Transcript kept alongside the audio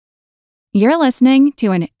You're listening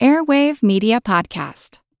to an Airwave Media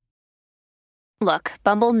Podcast. Look,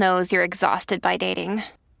 Bumble knows you're exhausted by dating.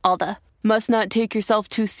 All the, must not take yourself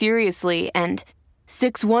too seriously, and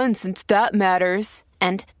 6'1" since that matters,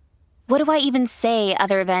 and what do I even say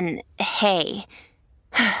other than, hey?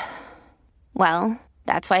 Well,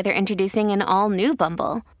 that's why they're introducing an all-new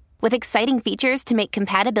Bumble, with exciting features to make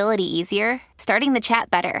compatibility easier, starting the chat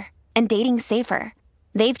better, and dating safer.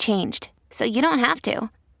 They've changed, so you don't have to.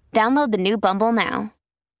 Download the new Bumble now.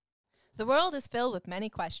 The world is filled with many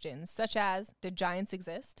questions, such as, did giants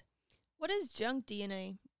exist? What is junk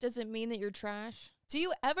DNA? Does it mean that you're trash? Do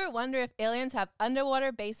you ever wonder if aliens have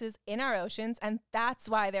underwater bases in our oceans, and that's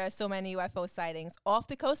why there are so many UFO sightings off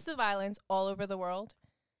the coasts of islands all over the world?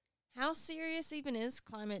 How serious even is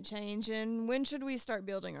climate change, and when should we start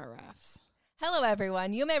building our rafts? Hello,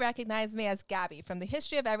 everyone. You may recognize me as Gabby from the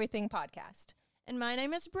History of Everything podcast. And my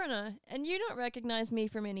name is Bruna, and you don't recognize me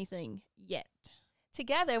from anything yet.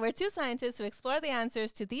 Together, we're two scientists who explore the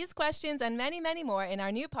answers to these questions and many, many more in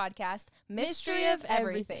our new podcast, Mystery of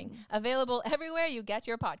Everything, available everywhere you get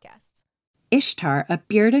your podcasts. Ishtar, a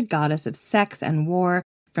bearded goddess of sex and war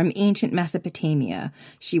from ancient Mesopotamia.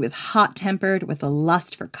 She was hot-tempered with a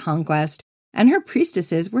lust for conquest, and her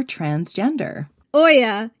priestesses were transgender.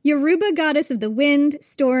 Oya, Yoruba goddess of the wind,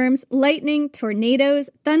 storms, lightning, tornadoes,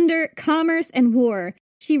 thunder, commerce, and war.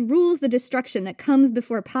 She rules the destruction that comes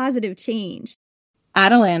before positive change.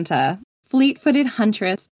 Atalanta, fleet-footed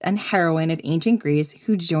huntress and heroine of ancient Greece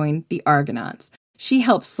who joined the Argonauts. She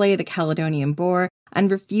helped slay the Caledonian boar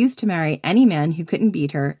and refused to marry any man who couldn't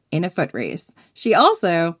beat her in a foot race. She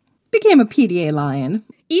also became a PDA lion.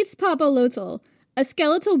 Itzpapalotl, a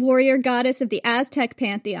skeletal warrior goddess of the Aztec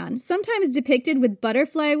pantheon, sometimes depicted with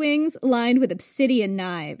butterfly wings lined with obsidian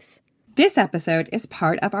knives. This episode is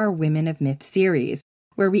part of our Women of Myth series,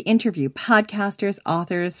 where we interview podcasters,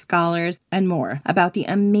 authors, scholars, and more about the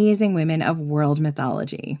amazing women of world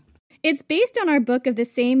mythology. It's based on our book of the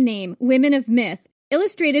same name, Women of Myth,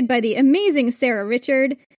 illustrated by the amazing Sarah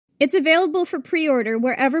Richard. It's available for pre-order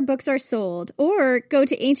wherever books are sold, or go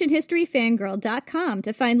to ancienthistoryfangirl.com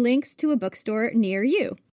to find links to a bookstore near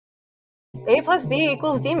you. A plus B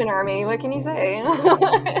equals Demon Army. What can you say?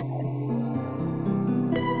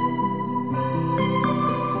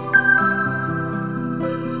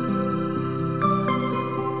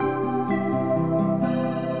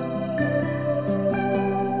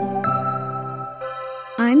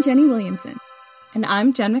 I'm Jenny Williamson. And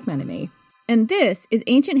I'm Jen McMenemy. And this is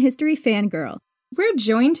Ancient History Fangirl. We're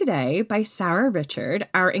joined today by Sarah Richard,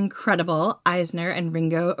 our incredible Eisner and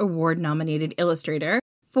Ringo Award-nominated illustrator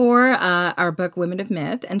for our book Women of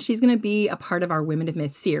Myth, and she's going to be a part of our Women of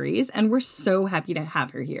Myth series, and we're so happy to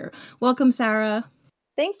have her here. Welcome, Sarah.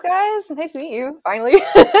 Thanks, guys. Nice to meet you, finally.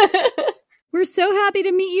 We're so happy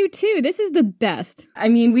to meet you, too. This is the best. I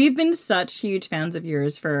mean, we've been such huge fans of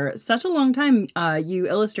yours for such a long time. You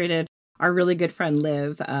illustrated our really good friend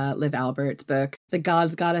Liv Albert's book, The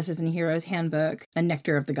Gods, Goddesses, and Heroes Handbook, A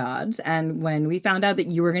Nectar of the Gods. And when we found out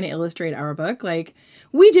that you were going to illustrate our book,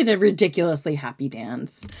 we did a ridiculously happy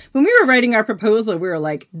dance. When we were writing our proposal, we were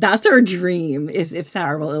like, that's our dream, is if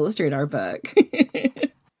Sarah will illustrate our book.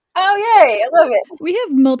 Oh, yay. I love it. We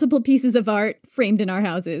have multiple pieces of art framed in our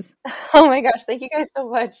houses. Oh my gosh. Thank you guys so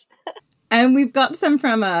much. And we've got some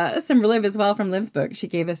from Liv as well, from Liv's book. She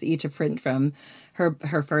gave us each a print from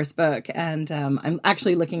her first book. And I'm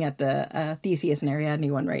actually looking at the Theseus and Ariadne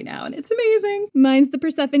one right now, and it's amazing. Mine's the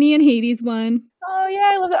Persephone and Hades one. Oh, yeah.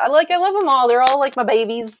 I love it. I love them all. They're all like my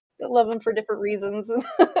babies. I love them for different reasons.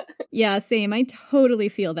 Yeah, same. I totally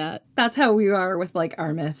feel that. That's how we are with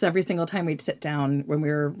our myths. Every single time we'd sit down when we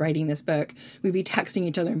were writing this book, we'd be texting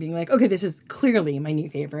each other and being like, okay, this is clearly my new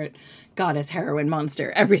favorite goddess, heroine,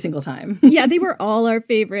 monster, every single time. Yeah, they were all our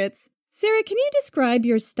favorites. Sarah, can you describe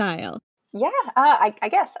your style? Yeah, I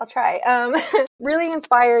guess I'll try. Really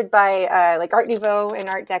inspired by Art Nouveau and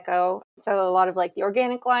Art Deco. So a lot of the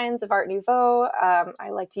organic lines of Art Nouveau.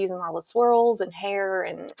 I like to use all the swirls and hair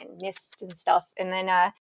and mist and stuff. And then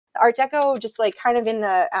Art Deco, just kind of in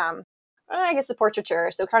the I guess the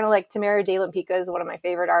portraiture. So kind of Tamara de Lempicka is one of my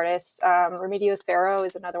favorite artists. Remedios Varo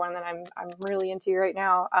is another one that I'm really into right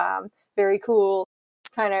now. Very cool,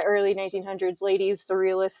 kind of early 1900s ladies,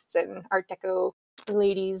 surrealists and Art Deco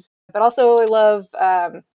ladies. But also I love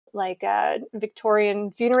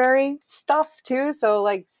Victorian funerary stuff too.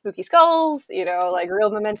 So spooky skulls, real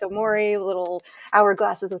memento mori, little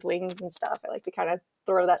hourglasses with wings and stuff. I like to kind of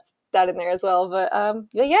throw that in there as well. But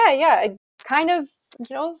I kind of,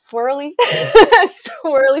 swirly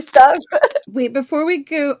swirly stuff. Wait, before we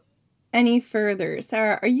go any further,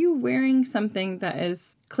 Sarah, are you wearing something that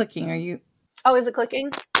is clicking? Are you? Oh, is it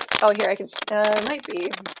clicking? Oh, here, I can, might be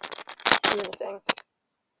the thing.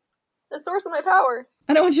 The source of my power.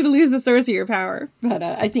 I don't want you to lose the source of your power, but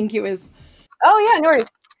I think it was... Oh, yeah, no worries.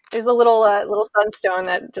 There's a little sunstone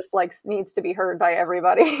that just like needs to be heard by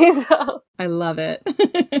everybody. So. I love it.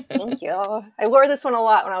 Thank you. I wore this one a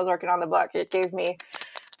lot when I was working on the book. It gave me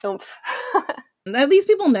oomph. At least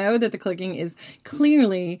people know that the clicking is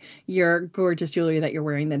clearly your gorgeous jewelry that you're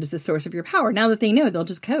wearing that is the source of your power. Now that they know, they'll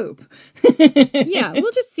just cope. Yeah,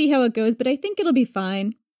 we'll just see how it goes, but I think it'll be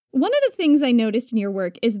fine. One of the things I noticed in your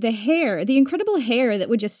work is the hair, the incredible hair that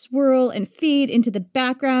would just swirl and fade into the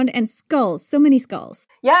background, and skulls, so many skulls.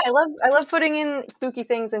 Yeah, I love putting in spooky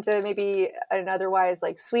things into maybe an otherwise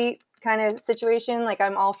like sweet kind of situation. Like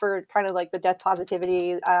I'm all for kind of like the death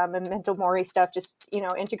positivity, memento mori stuff, just,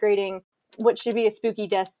 integrating what should be a spooky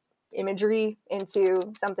death imagery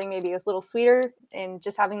into something maybe a little sweeter, and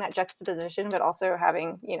just having that juxtaposition, but also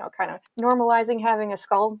having, kind of normalizing having a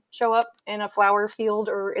skull show up in a flower field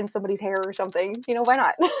or in somebody's hair or something. Why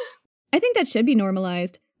not? I think that should be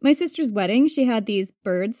normalized. My sister's wedding, she had these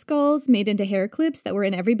bird skulls made into hair clips that were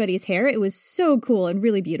in everybody's hair. It was so cool and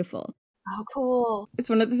really beautiful. Oh, cool. It's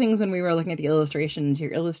one of the things when we were looking at the illustrations,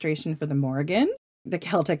 your illustration for the Morrigan, the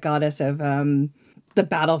Celtic goddess of the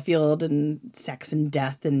battlefield and sex and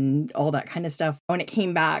death and all that kind of stuff. When it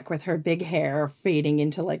came back with her big hair fading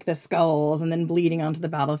into like the skulls and then bleeding onto the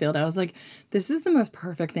battlefield, I was like, this is the most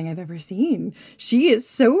perfect thing I've ever seen. She is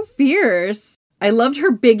so fierce. I loved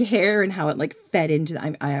her big hair and how it like fed into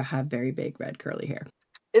I have very big red curly hair.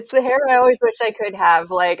 It's the hair I always wish I could have.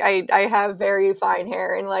 Like I have very fine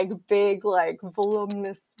hair and like big, like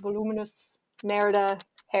voluminous Merida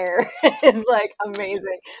hair is like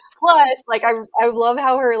amazing. Plus, like I love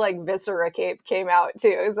how her like viscera cape came out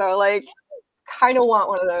too. So like kind of want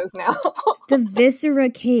one of those now. The viscera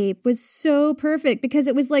cape was so perfect because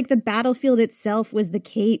it was like the battlefield itself was the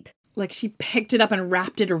cape. Like she picked it up and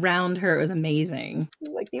wrapped it around her. It was amazing.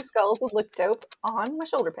 Like these skulls would look dope on my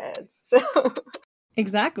shoulder pads. So.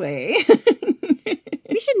 Exactly.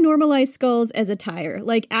 We should normalize skulls as attire,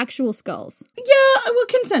 like actual skulls. Yeah, well,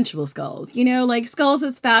 consensual skulls. Like skulls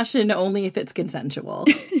is fashion only if it's consensual.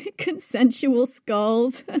 Consensual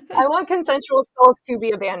skulls. I want consensual skulls to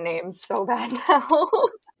be a band name so bad now.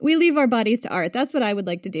 We leave our bodies to art. That's what I would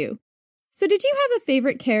like to do. So did you have a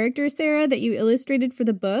favorite character, Sarah, that you illustrated for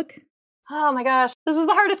the book? Oh my gosh, this is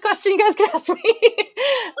the hardest question you guys could ask me.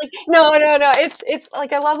 Like, no. It's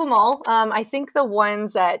like I love them all. I think the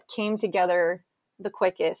ones that came together the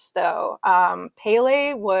quickest, though,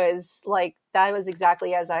 Pele was like, that was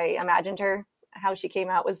exactly as I imagined her. How she came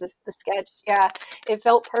out was the sketch. Yeah, it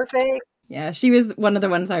felt perfect. Yeah, she was one of the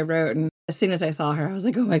ones I wrote, and as soon as I saw her, I was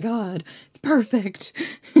like, oh my god, it's perfect.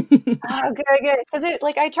 Oh, good. Because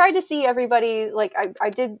I tried to see everybody, like I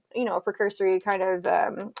did, a precursory kind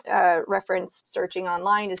of reference searching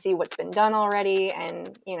online to see what's been done already.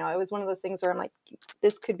 And, it was one of those things where I'm like,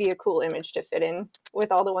 this could be a cool image to fit in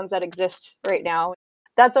with all the ones that exist right now.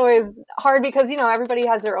 That's always hard because, everybody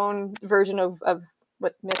has their own version of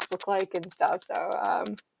what myths look like and stuff.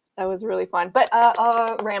 So, that was really fun. But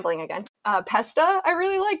rambling again. Pesta, I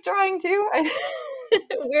really like drawing too.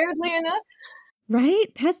 Weirdly enough. Right?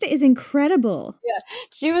 Pesta is incredible. Yeah,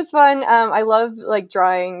 she was fun. I love like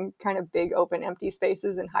drawing kind of big open empty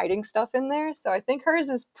spaces and hiding stuff in there. So I think hers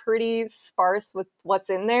is pretty sparse with what's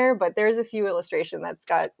in there, but there's a few illustration that's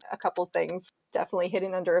got a couple things definitely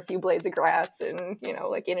hidden under a few blades of grass and,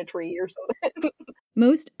 like in a tree or something.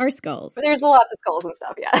 Most are skulls. But there's lots of skulls and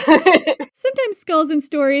stuff, yeah. Sometimes skulls in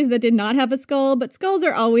stories that did not have a skull, but skulls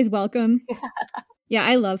are always welcome. Yeah,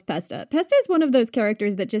 I love Pesta. Pesta is one of those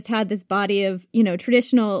characters that just had this body of,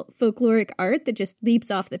 traditional folkloric art that just leaps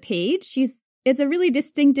off the page. It's a really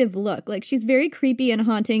distinctive look. Like, she's very creepy and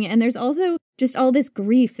haunting, and there's also just all this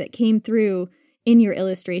grief that came through in your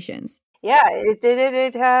illustrations. Yeah,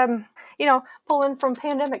 it pulling from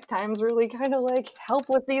pandemic times really kind of like help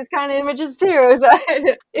with these kind of images too. So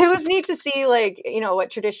it was neat to see like,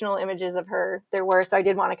 what traditional images of her there were. So I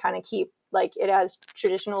did want to kind of keep like it as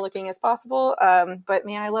traditional looking as possible. But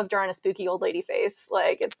man, I love drawing a spooky old lady face.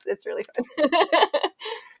 Like it's really fun.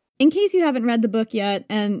 In case you haven't read the book yet,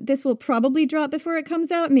 and this will probably drop before it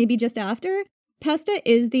comes out, maybe just after, Pesta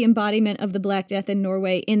is the embodiment of the Black Death in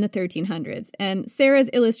Norway in the 1300s, and Sarah's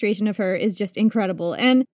illustration of her is just incredible.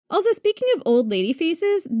 And also, speaking of old lady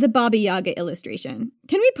faces, the Baba Yaga illustration.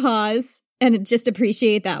 Can we pause and just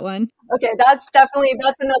appreciate that one? Okay, that's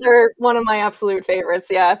another one of my absolute favorites.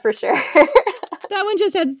 Yeah, for sure. That one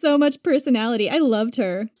just had so much personality. I loved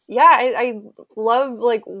her. Yeah, I love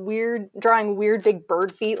like drawing weird big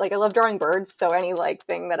bird feet. Like I love drawing birds, so any like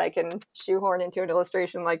thing that I can shoehorn into an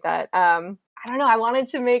illustration like that. I don't know, I wanted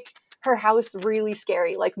to make her house really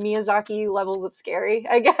scary, like Miyazaki levels of scary,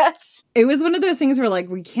 I guess. It was one of those things where, like,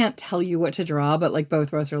 we can't tell you what to draw, but, like,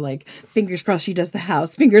 both of us are like, fingers crossed she does the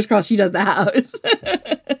house. Fingers crossed she does the house.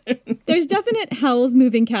 There's definite Howl's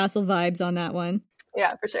Moving Castle vibes on that one.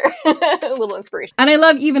 Yeah, for sure. A little inspiration. And I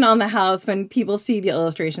love even on the house, when people see the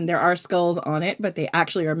illustration, there are skulls on it, but they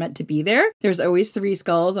actually are meant to be there. There's always 3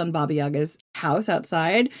 skulls on Baba Yaga's house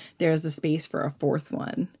outside. There's a space for a 4th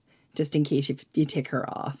one, just in case you take her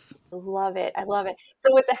off. Love it. I love it.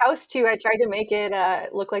 So with the house too, I tried to make it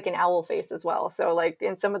look like an owl face as well. So like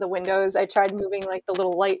in some of the windows, I tried moving like the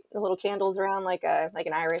little candles around like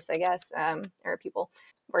an iris, I guess, or people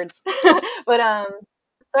words. But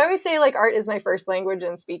so I always say like art is my first language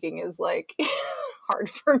and speaking is like hard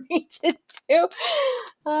for me to do.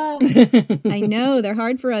 I know, they're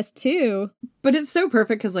hard for us too. But it's so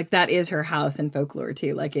perfect because, like, that is her house in folklore,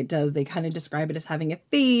 too. Like, they kind of describe it as having a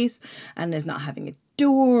face and as not having a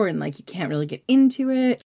door and, like, you can't really get into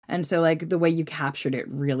it. And so, like, the way you captured it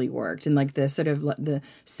really worked. And, like, the sort of the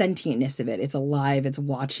sentientness of it. It's alive, it's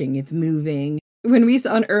watching, it's moving. When we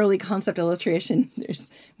saw an early concept illustration,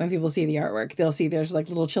 when people see the artwork, they'll see there's, like,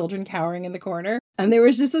 little children cowering in the corner. And there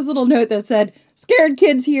was just this little note that said, scared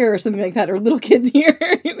kids here, or something like that, or little kids here.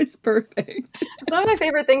 It was perfect. One of my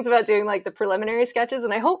favorite things about doing like the preliminary sketches,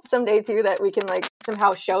 and I hope someday too that we can like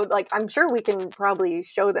somehow show, like I'm sure we can probably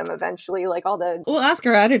show them eventually, like all the... We'll ask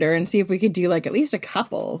our editor and see if we could do like at least a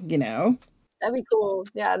couple, you know? That'd be cool.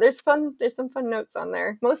 Yeah, there's some fun notes on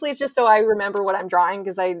there. Mostly it's just so I remember what I'm drawing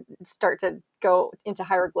because I start to go into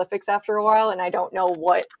hieroglyphics after a while and I don't know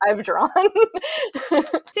what I've drawn.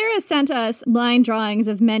 Sarah sent us line drawings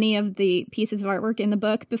of many of the pieces of artwork in the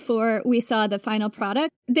book before we saw the final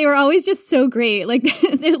product. They were always just so great. Like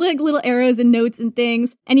they're like little arrows and notes and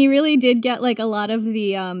things. And you really did get like a lot of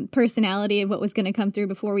the personality of what was going to come through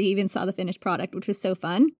before we even saw the finished product, which was so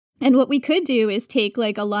fun. And what we could do is take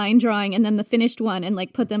like a line drawing and then the finished one and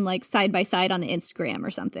like put them like side by side on the Instagram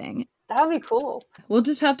or something. That would be cool. We'll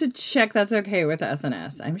just have to check that's okay with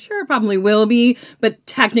SNS. I'm sure it probably will be, but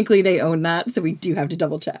technically they own that, so we do have to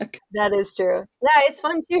double check. That is true. Yeah, it's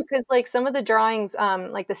fun too because like some of the drawings,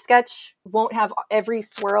 like the sketch won't have every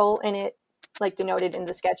swirl in it like denoted in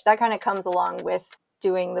the sketch. That kind of comes along with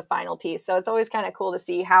doing the final piece. So it's always kind of cool to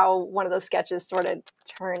see how one of those sketches sort of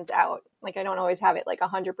turns out. Like I don't always have it like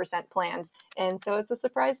 100% planned. And so it's a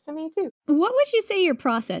surprise to me too. What would you say your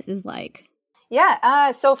process is like?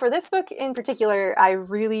 Yeah, so for this book in particular, I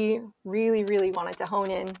really, really, really wanted to hone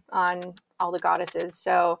in on all the goddesses.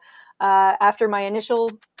 So after my initial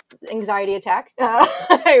anxiety attack...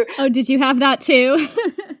 Oh, did you have that too?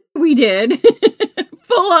 We did.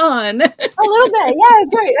 Full on. A little bit, yeah,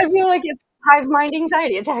 it's great. I feel like it's hive mind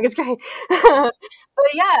anxiety attack. It's great. But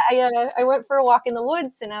yeah, I went for a walk in the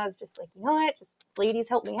woods and I was just like, you know what, just ladies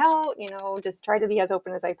help me out, you know, just try to be as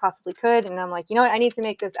open as I possibly could. And I'm like, you know what, I need to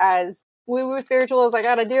make this as woo-woo spiritual as I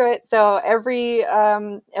gotta do it. So every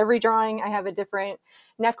drawing I have a different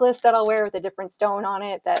necklace that I'll wear with a different stone on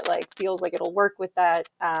it that like feels like it'll work with that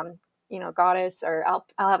goddess, or I'll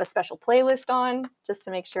have a special playlist on just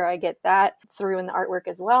to make sure I get that through in the artwork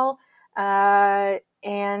as well. Yeah,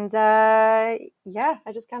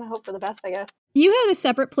 I just kind of hope for the best, I guess. You had a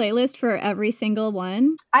separate playlist for every single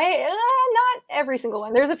one? Not every single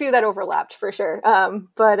one. There's a few that overlapped for sure.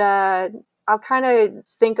 But I'll kind of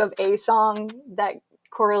think of a song that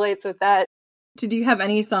correlates with that. Did you have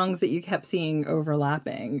any songs that you kept seeing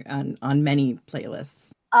overlapping on many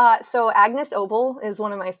playlists? So Agnes Obel is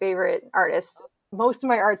one of my favorite artists. Most of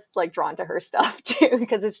my art's like drawn to her stuff too,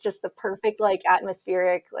 because it's just the perfect, like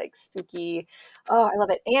atmospheric, like spooky. Oh, I love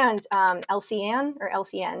it. And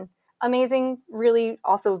LCN, amazing, really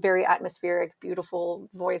also very atmospheric, beautiful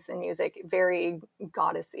voice and music, very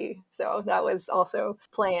goddessy. So that was also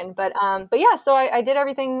playing. But yeah, so I did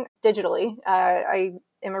everything digitally. I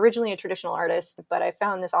am originally a traditional artist, but I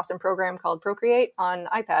found this awesome program called Procreate on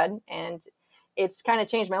iPad, and it's kind of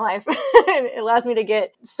changed my life. It allows me to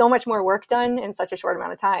get so much more work done in such a short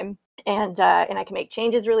amount of time. And I can make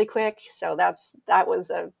changes really quick. So that was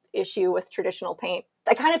a issue with traditional paint.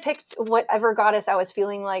 I kind of picked whatever goddess I was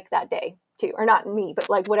feeling like that day too, or not me, but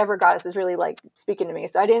like whatever goddess was really like speaking to me.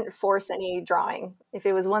 So I didn't force any drawing. If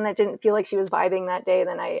it was one that didn't feel like she was vibing that day,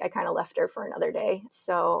 then I kind of left her for another day.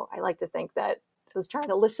 So I like to think that I was trying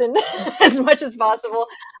to listen as much as possible.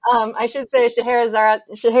 I should say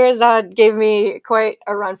Scheherazade gave me quite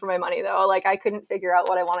a run for my money, though. Like I couldn't figure out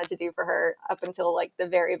what I wanted to do for her up until like the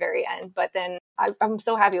very, very end. But then I'm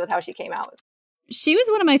so happy with how she came out. She was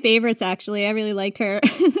one of my favorites, actually. I really liked her.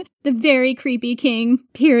 The very creepy king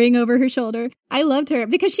peering over her shoulder. I loved her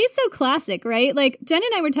because she's so classic, right? Like, Jen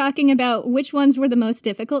and I were talking about which ones were the most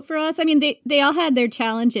difficult for us. I mean, they all had their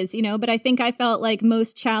challenges, but I think I felt like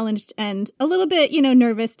most challenged and a little bit,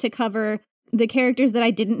 nervous to cover the characters that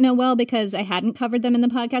I didn't know well because I hadn't covered them in the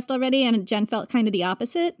podcast already. And Jen felt kind of the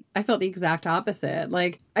opposite. I felt the exact opposite.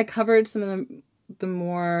 Like, I covered some of the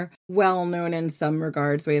more well-known in some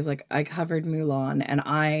regards ways. Like, I covered Mulan, and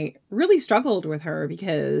I really struggled with her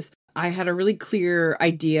because I had a really clear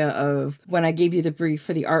idea of, when I gave you the brief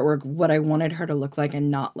for the artwork, what I wanted her to look like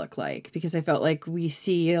and not look like, because I felt like we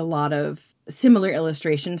see a lot of similar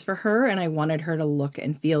illustrations for her, and I wanted her to look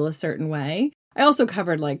and feel a certain way. I also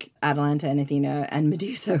covered like Atalanta and Athena and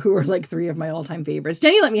Medusa, who are like 3 of my all-time favorites.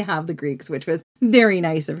 Jenny let me have the Greeks, which was very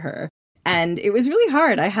nice of her. And it was really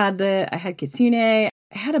hard. I had Kitsune. I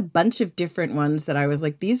had a bunch of different ones that I was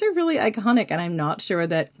like, these are really iconic, and I'm not sure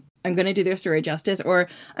that I'm going to do their story justice, or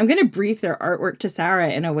I'm going to brief their artwork to Sarah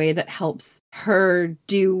in a way that helps her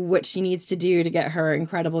do what she needs to do to get her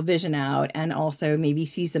incredible vision out, and also maybe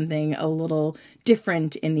see something a little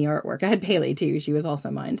different in the artwork. I had Pele too. She was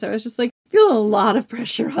also mine. So I was just like, feel a lot of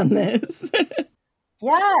pressure on this.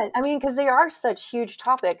 Yeah, I mean, because they are such huge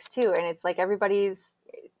topics too. And it's like everybody's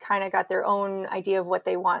kind of got their own idea of what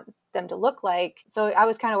they want them to look like. So I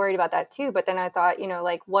was kind of worried about that too. But then I thought,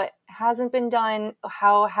 like, what hasn't been done?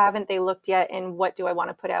 How haven't they looked yet? And what do I want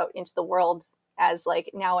to put out into the world as like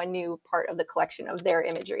now a new part of the collection of their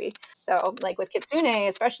imagery? So like with Kitsune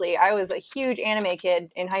especially, I was a huge anime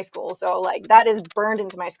kid in high school. So like that is burned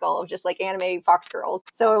into my skull of just like anime fox girls.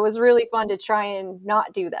 So it was really fun to try and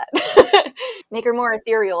not do that. Make her more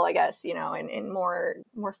ethereal, I guess, and more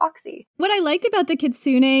foxy. What I liked about the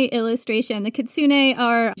Kitsune illustration, the Kitsune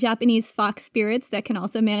are Japanese fox spirits that can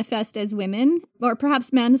also manifest as women, or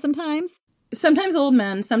perhaps men sometimes. Sometimes old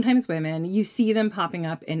men, sometimes women. You see them popping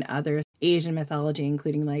up in other Asian mythology,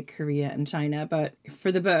 including like Korea and China. But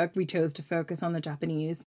for the book, we chose to focus on the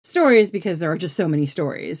Japanese stories because there are just so many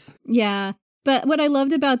stories. Yeah. But what I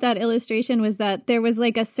loved about that illustration was that there was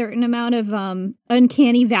like a certain amount of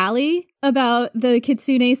uncanny valley about the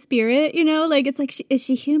Kitsune spirit, like it's like, is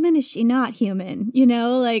she human? Is she not human?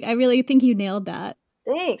 Like I really think you nailed that.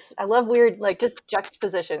 Thanks. I love weird, like just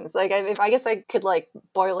juxtapositions. Like I guess I could like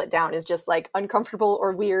boil it down as just like uncomfortable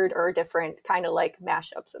or weird or different kind of like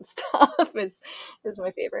mashups of stuff is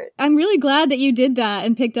my favorite. I'm really glad that you did that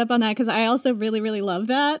and picked up on that because I also really, really love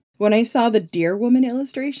that. When I saw the Deer Woman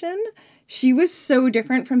illustration, she was so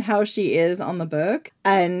different from how she is on the book.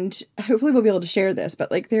 And hopefully we'll be able to share this, but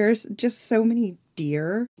like there's just so many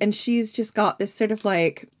deer, and she's just got this sort of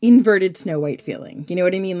like inverted Snow White feeling. You know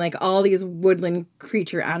what I mean? Like all these woodland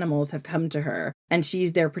creature animals have come to her and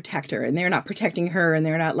she's their protector, and they're not protecting her, and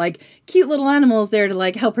they're not like cute little animals there to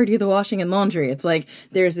like help her do the washing and laundry. It's like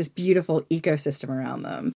there's this beautiful ecosystem around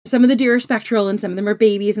them. Some of the deer are spectral and some of them are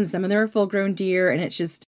babies and some of them are full grown deer, and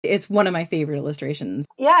it's one of my favorite illustrations.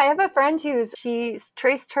 Yeah, I have a friend she's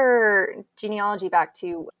traced her genealogy back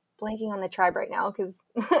to, blanking on the tribe right now because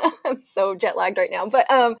I'm so jet lagged right now. But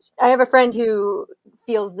I have a friend who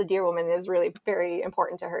feels the Deer Woman is really very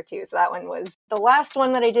important to her too. So that one was the last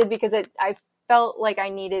one that I did because I felt like I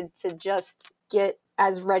needed to just get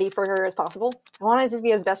as ready for her as possible. I wanted to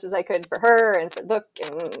be as best as I could for her and for the book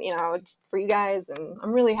and, for you guys. And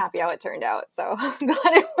I'm really happy how it turned out. So I'm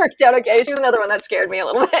glad it worked out okay. She was another one that scared me a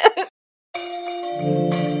little bit.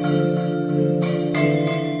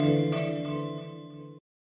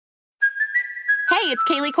 Hey, it's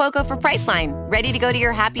Kaylee Cuoco for Priceline. Ready to go to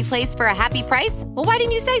your happy place for a happy price? Well, why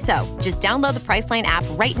didn't you say so? Just download the Priceline app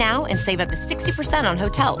right now and save up to 60% on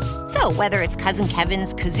hotels. So whether it's Cousin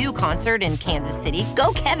Kevin's Kazoo Concert in Kansas City,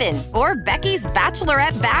 go Kevin, or Becky's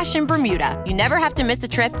Bachelorette Bash in Bermuda, you never have to miss a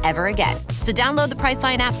trip ever again. So download the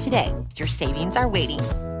Priceline app today. Your savings are waiting.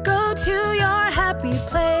 Go to your happy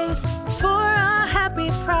place for a happy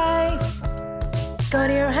price. Go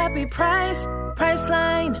to your happy price,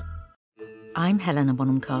 Priceline. I'm Helena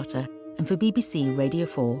Bonham Carter, and for BBC Radio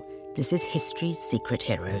 4, this is History's Secret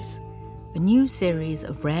Heroes, a new series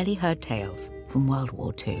of rarely heard tales from World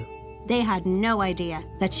War II. They had no idea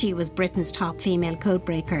that she was Britain's top female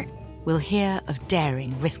codebreaker. We'll hear of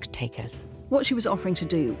daring risk-takers. What she was offering to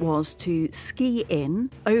do was to ski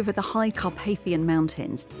in over the high Carpathian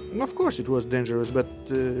Mountains. Of course it was dangerous, but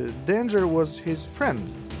danger was his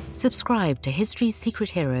friend. Subscribe to History's Secret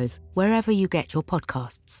Heroes wherever you get your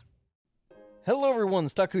podcasts. Hello everyone,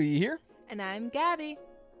 Takuya here. And I'm Gabby.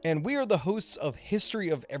 And we are the hosts of History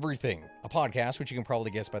of Everything, a podcast which you can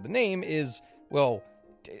probably guess by the name is, well,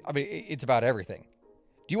 I mean, it's about everything.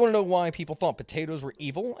 Do you want to know why people thought potatoes were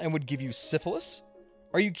evil and would give you syphilis?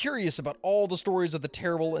 Are you curious about all the stories of the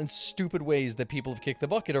terrible and stupid ways that people have kicked the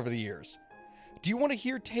bucket over the years? Do you want to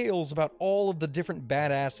hear tales about all of the different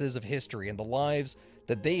badasses of history and the lives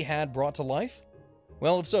that they had brought to life?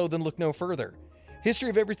 Well, if so, then look no further. History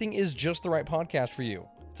of Everything is just the right podcast for you.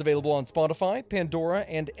 It's available on Spotify, Pandora,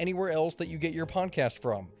 and anywhere else that you get your podcast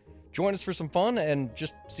from. Join us for some fun and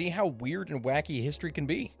just see how weird and wacky history can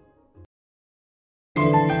be.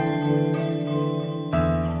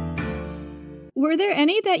 Were there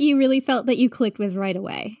any that you really felt that you clicked with right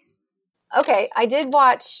away? Okay, I did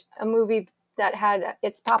watch a movie that had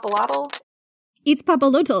It's Papalotl. It's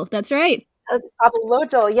Papalotl, that's right. It's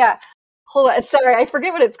Papalotl, yeah. Hold on, sorry, I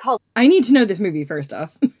forget what it's called. I need to know this movie first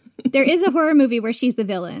off. There is a horror movie where she's the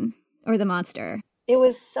villain, or the monster. It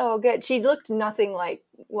was so good. She looked nothing like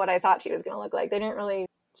what I thought she was going to look like. They didn't really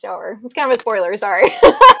show her. It's kind of a spoiler, sorry.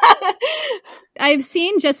 I've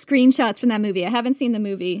seen just screenshots from that movie. I haven't seen the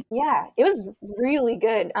movie. Yeah, it was really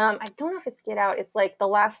good. I don't know if it's Get Out. It's like the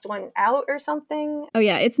last one out or something. Oh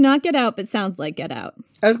yeah, it's not Get Out, but sounds like Get Out.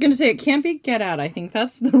 I was going to say, it can't be Get Out. I think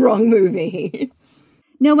that's the wrong movie.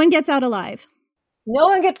 No One Gets Out Alive. No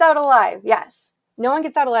One Gets Out Alive, yes. No One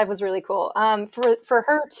Gets Out Alive was really cool. For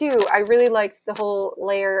her, too, I really liked the whole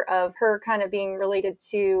layer of her kind of being related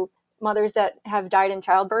to mothers that have died in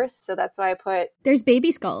childbirth. So that's why I put... There's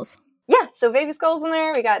baby skulls. Yeah, so baby skulls in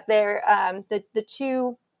there. We got their... The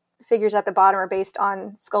two figures at the bottom are based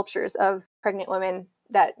on sculptures of pregnant women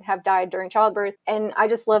that have died during childbirth. And I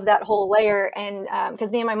just love that whole layer. And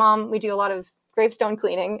because me and my mom, we do a lot of gravestone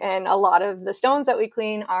cleaning. And a lot of the stones that we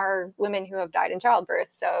clean are women who have died in childbirth.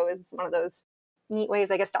 So it was one of those neat ways,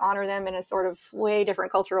 I guess, to honor them in a sort of way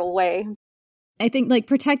different cultural way. I think like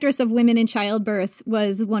protectress of women in childbirth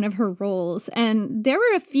was one of her roles. And there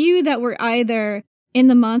were a few that were either in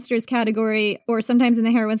the monsters category or sometimes in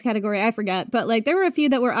the heroines category, I forget. But like there were a few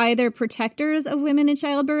that were either protectors of women in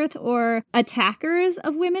childbirth or attackers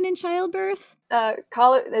of women in childbirth.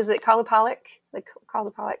 Is it Kalupalik? Like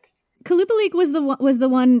Kalupalik? Kalupalik was the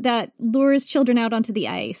one that lures children out onto the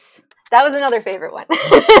ice. That was another favorite one.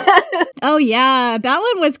 Oh yeah, that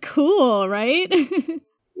one was cool, right?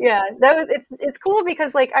 Yeah, it's cool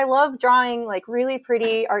because like I love drawing like really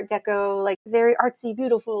pretty Art Deco, like very artsy,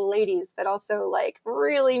 beautiful ladies, but also like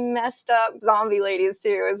really messed up zombie ladies too.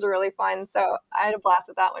 It was really fun. So I had a blast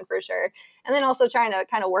with that one for sure. And then also trying to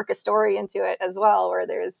kind of work a story into it as well, where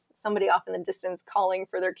there's somebody off in the distance calling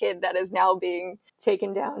for their kid that is now being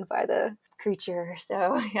taken down by the creature.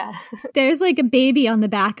 So yeah, there's like a baby on the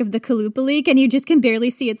back of the Kalupalik and you just can barely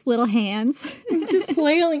see its little hands just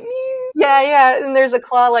flailing. Yeah, and there's a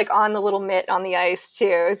claw like on the little mitt on the ice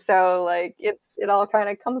too, so like it all kind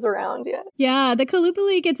of comes around. Yeah, the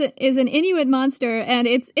Kalupalik is an Inuit monster, and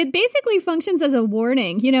it basically functions as a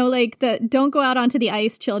warning, you know, like the don't go out onto the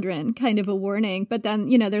ice, children, kind of a warning. But then,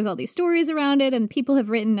 you know, there's all these stories around it, and people have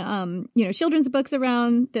written children's books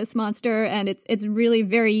around this monster, and it's really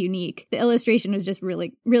very unique. The illustration was just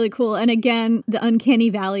really, really cool. And again, the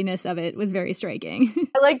uncanny valleyness of it was very striking.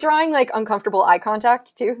 I like drawing like uncomfortable eye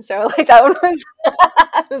contact too. So like that one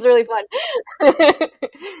was really fun.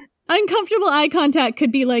 Uncomfortable eye contact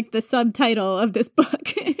could be like the subtitle of this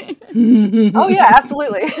book. Oh yeah,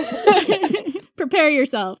 absolutely. Prepare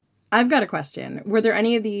yourself. I've got a question. Were there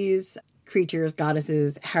any of these creatures,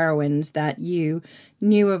 goddesses, heroines that you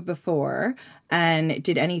knew of before? And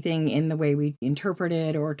did anything in the way we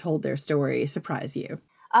interpreted or told their story surprise you?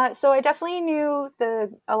 So I definitely knew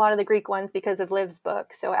a lot of the Greek ones because of Liv's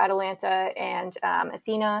book. So Atalanta and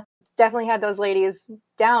Athena. Definitely had those ladies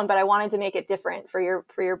down, but I wanted to make it different for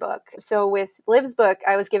your book. So with Liv's book,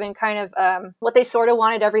 I was given kind of what they sort of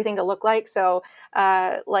wanted everything to look like. So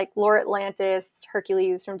like Lore Atlantis,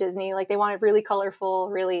 Hercules from Disney, like they wanted really colorful,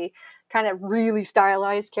 really kind of really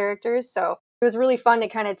stylized characters. So it was really fun to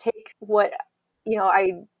kind of take what, you know,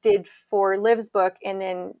 I did for Liv's book and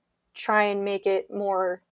then try and make it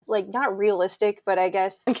more like not realistic, but I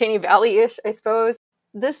guess Uncanny Valley-ish, I suppose.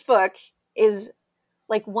 This book is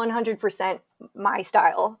like 100% my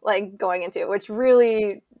style, like going into it, which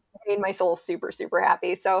really made my soul super, super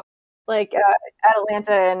happy. So like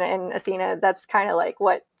Atalanta and Athena, that's kind of like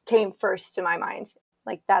what came first to my mind.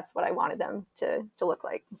 Like that's what I wanted them to look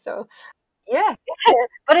like. So yeah,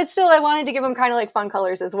 but it's still, I wanted to give them kind of like fun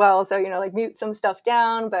colors as well. So, you know, like mute some stuff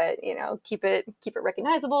down, but, you know, keep it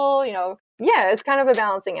recognizable, you know. Yeah, it's kind of a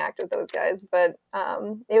balancing act with those guys, but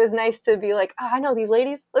it was nice to be like, oh, I know these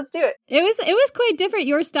ladies, let's do it. It was quite different,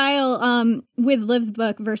 your style with Liv's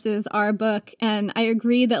book versus our book, and I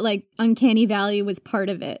agree that like Uncanny Valley was part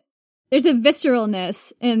of it. There's a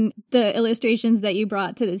visceralness in the illustrations that you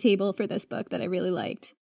brought to the table for this book that I really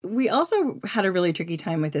liked. We also had a really tricky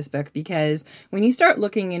time with this book because when you start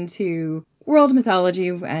looking into world mythology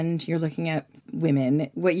and you're looking at women,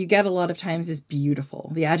 what you get a lot of times is beautiful.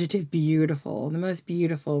 The adjective beautiful, the most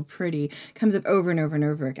beautiful, pretty, comes up over and over and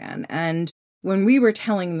over again. And when we were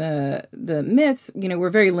telling the myths, we're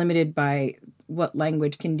very limited by what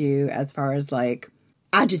language can do as far as like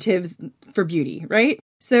adjectives for beauty, right?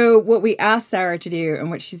 So what we asked Sarah to do, and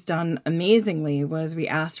what she's done amazingly, was we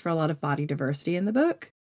asked for a lot of body diversity in the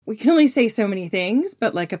book. We can only say so many things,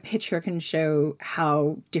 but like a picture can show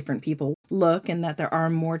how different people look and that there are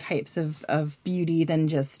more types of beauty than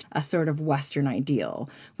just a sort of Western ideal.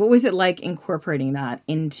 What was it like incorporating that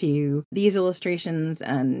into these illustrations,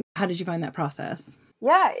 and how did you find that process?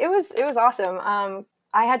 Yeah, it was awesome.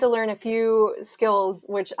 I had to learn a few skills,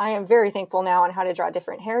 which I am very thankful now, on how to draw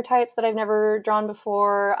different hair types that I've never drawn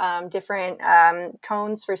before, different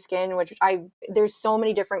tones for skin, which there's so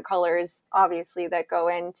many different colors, obviously, that go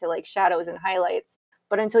into like shadows and highlights.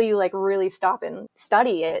 But until you like really stop and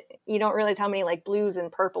study it, you don't realize how many like blues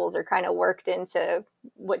and purples are kind of worked into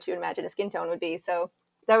what you would imagine a skin tone would be. So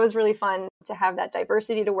that was really fun to have that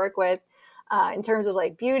diversity to work with. In terms of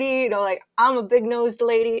like beauty, like I'm a big nosed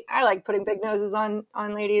lady. I like putting big noses on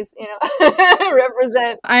ladies,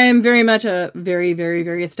 represent. I am very much a very, very,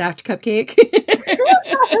 very stacked cupcake.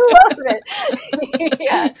 I love it.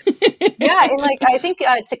 Yeah. And like, I think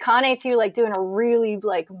Takane too, like doing a really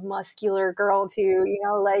like muscular girl too,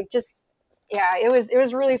 it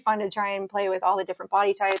was really fun to try and play with all the different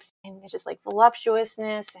body types and just like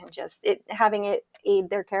voluptuousness and just having it aid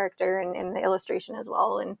their character and the illustration as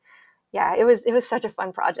well. And yeah, it was such a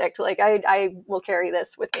fun project. Like I will carry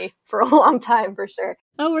this with me for a long time for sure.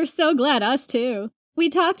 Oh, we're so glad. Us too. We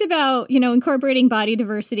talked about, incorporating body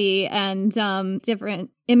diversity and different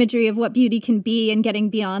imagery of what beauty can be and getting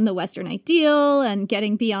beyond the Western ideal and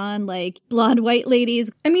getting beyond like blonde white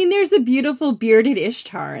ladies. I mean, there's a beautiful bearded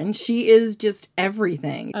Ishtar and she is just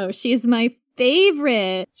everything. Oh, she's my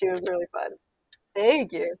favorite. She was really fun.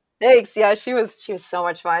 Thank you. Thanks. Yeah, she was so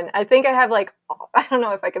much fun. I think I have like, I don't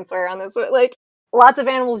know if I can swear on this, but like lots of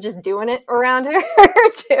animals just doing it around her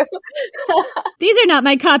too. These are not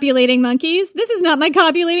my copulating monkeys. This is not my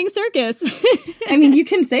copulating circus. I mean, you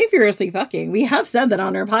can say furiously fucking. We have said that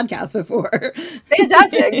on our podcast before.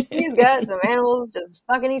 Fantastic. She's got some animals just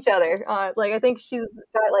fucking each other. I think she's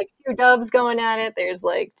got like 2 doves going at it. There's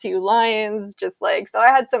like 2 lions, just like, so I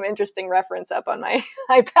had some interesting reference up on my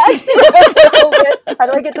iPad. How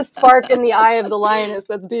do I get the spark in the eye of the lioness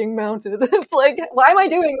that's being mounted? It's like, why am I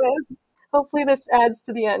doing this? Hopefully this adds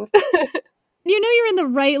to the end. You're in the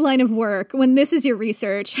right line of work when this is your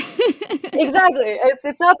research. Exactly.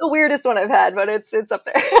 It's not the weirdest one I've had, but it's up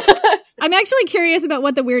there. I'm actually curious about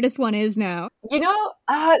what the weirdest one is now.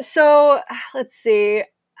 So let's see.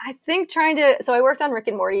 I think so I worked on Rick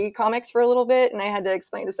and Morty comics for a little bit, and I had to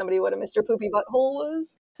explain to somebody what a Mr. Poopy Butthole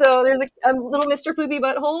was. So there's a little Mr. Poopy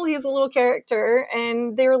Butthole. He's a little character,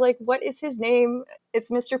 and they were like, what is his name? It's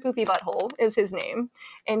Mr. Poopy Butthole is his name.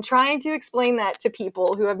 And trying to explain that to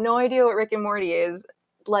people who have no idea what Rick and Morty is,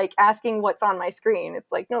 like asking what's on my screen.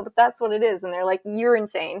 It's like, no, but that's what it is. And they're like, you're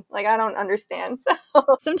insane. Like, I don't understand. So.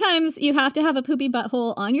 Sometimes you have to have a poopy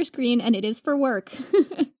butthole on your screen, and it is for work.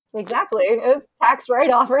 Exactly. It's tax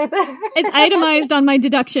write-off right there. It's itemized on my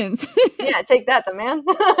deductions. Yeah, take that, the man.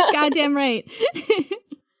 Goddamn right.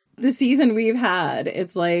 The season we've had,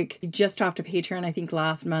 it's like, just dropped a Patreon, I think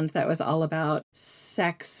last month, that was all about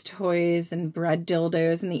sex toys and bread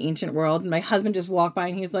dildos in the ancient world. And my husband just walked by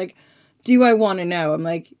and he's like, do I want to know? I'm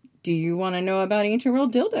like, do you want to know about ancient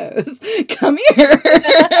world dildos? Come here.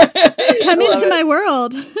 Come into my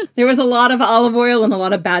world. There was a lot of olive oil and a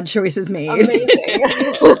lot of bad choices made. Amazing.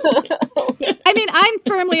 I mean, I'm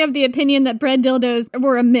firmly of the opinion that bread dildos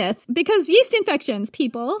were a myth because yeast infections,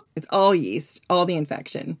 people. It's all yeast, all the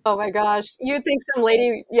infection. Oh my gosh. You'd think some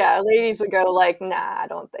ladies would go like, nah, I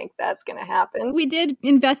don't think that's going to happen. We did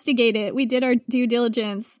investigate it. We did our due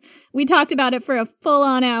diligence. We talked about it for a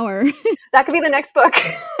full-on hour. That could be the next book.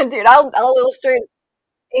 Dude, I'll illustrate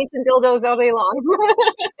ancient dildos all day long.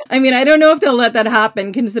 I mean, I don't know if they'll let that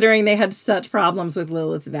happen, considering they had such problems with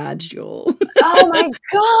Lilith's Vag Jewel. Oh my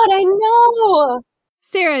god, I know!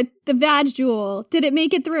 Sarah, the Vag Jewel, did it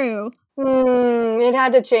make it through? It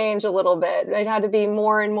had to change a little bit. It had to be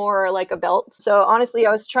more and more like a belt. So honestly,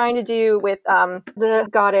 I was trying to do with the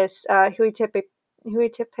goddess Huitepilo.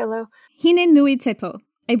 Hine Nui Tepo,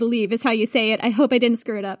 I believe is how you say it. I hope I didn't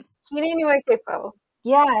screw it up. Hine Nui Tepo.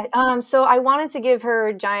 Yeah, so I wanted to give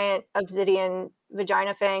her giant obsidian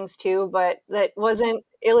vagina fangs too, but that wasn't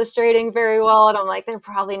illustrating very well. And I'm like, they're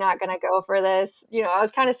probably not going to go for this. You know, I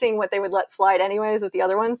was kind of seeing what they would let slide anyways with the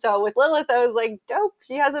other ones. So with Lilith, I was like, dope,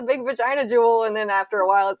 she has a big vagina jewel. And then after a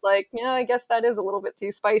while, it's like, yeah, I guess that is a little bit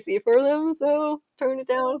too spicy for them. So turn it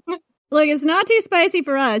down. Look, it's not too spicy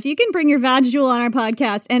for us. You can bring your vag jewel on our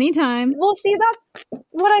podcast anytime. Well, see, that's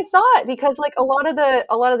what I thought, because like a lot of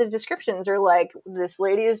the descriptions are like, this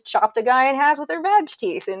lady has chopped a guy in half with her vag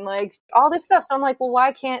teeth and like all this stuff. So I'm like, well,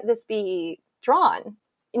 why can't this be drawn?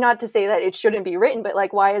 Not to say that it shouldn't be written, but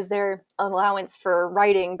like, why is there an allowance for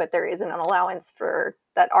writing, but there isn't an allowance for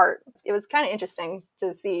that art? It was kind of interesting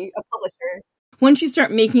to see a publisher. Once you start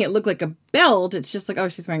making it look like a belt, it's just like, oh,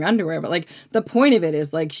 she's wearing underwear. But like the point of it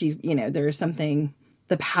is like she's, you know, there's something,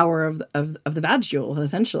 the power of the vag jewel,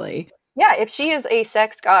 essentially. Yeah, if she is a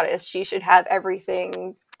sex goddess, she should have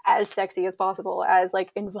everything as sexy as possible, as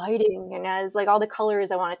like inviting, and as like all the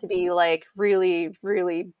colors. I want it to be like really,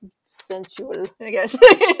 really sensual, I guess.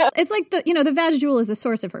 It's like the vag jewel is the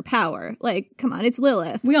source of her power. Like, come on, it's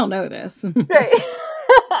Lilith. We all know this. Right.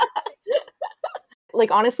 Like,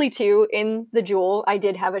 honestly, too, in the jewel, I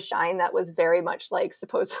did have a shine that was very much like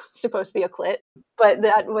supposed to be a clit, but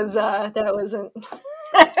that wasn't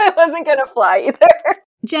it wasn't gonna fly either.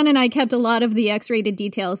 Jen and I kept a lot of the X-rated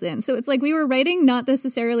details in, so it's like we were writing not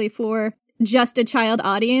necessarily for just a child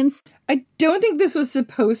audience. I don't think this was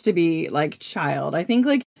supposed to be like child. I think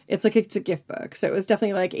like it's a gift book, so it was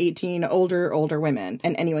definitely like 18 older women,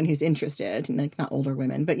 and anyone who's interested, like not older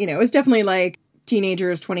women, but you know, it was definitely like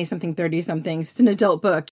teenagers, 20-something, 30-somethings. It's an adult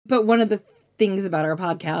book. But one of the things about our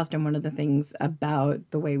podcast and one of the things about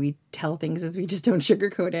the way we tell things is we just don't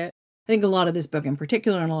sugarcoat it. I think a lot of this book in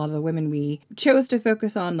particular and a lot of the women we chose to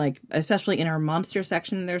focus on, like especially in our monster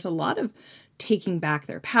section, there's a lot of taking back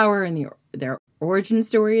their power and their origin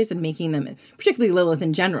stories and making them, particularly Lilith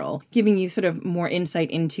in general, giving you sort of more insight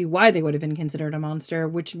into why they would have been considered a monster,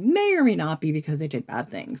 which may or may not be because they did bad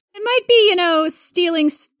things. It might be, you know, stealing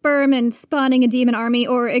sperm and spawning a demon army,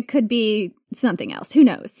 or it could be something else. Who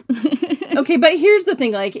knows? Okay, but here's the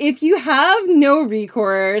thing, like, if you have no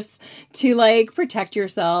recourse to, like, protect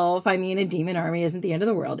yourself, I mean, a demon army isn't the end of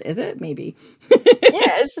the world, is it? Maybe.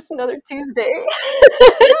 Yeah, it's just another Tuesday.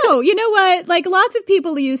 No, you know what? Like, lots of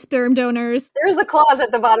people use sperm donors. There's a clause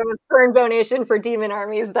at the bottom of sperm donation for demon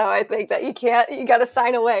armies, though, I think, that you gotta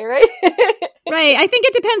sign away, right? Right, I think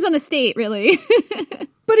it depends on the state, really.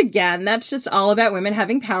 But again, that's just all about women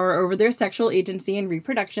having power over their sexual agency and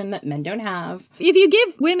reproduction that men don't have. If you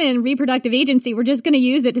give women reproductive agency, we're just going to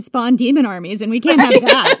use it to spawn demon armies, and we can't have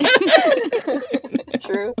that.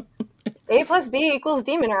 True. A plus B equals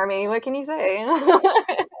demon army. What can you say?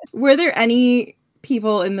 Were there any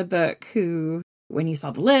people in the book who, when you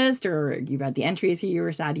saw the list or you read the entries, who you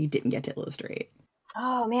were sad you didn't get to illustrate?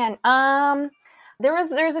 Oh, man.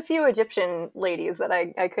 There's a few Egyptian ladies that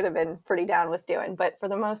I could have been pretty down with doing, but for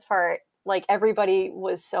the most part, like, everybody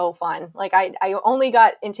was so fun. Like, I only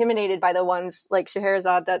got intimidated by the ones like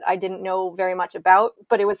Scheherazade that I didn't know very much about,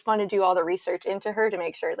 but it was fun to do all the research into her to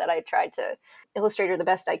make sure that I tried to illustrate her the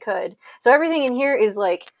best I could. So everything in here is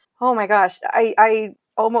like, oh my gosh, I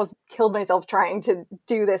almost killed myself trying to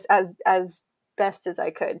do this as best as I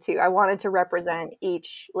could too. I wanted to represent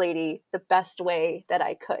each lady the best way that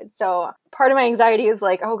I could. So part of my anxiety is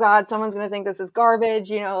like, oh God, someone's going to think this is garbage,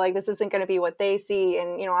 you know, like this isn't going to be what they see.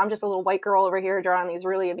 And, you know, I'm just a little white girl over here drawing these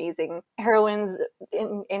really amazing heroines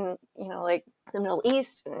in you know, like the Middle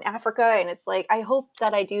East and Africa. And it's like, I hope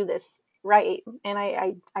that I do this right. And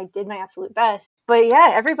I did my absolute best. But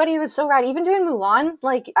yeah, everybody was so rad. Even doing Mulan,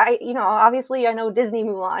 like obviously I know Disney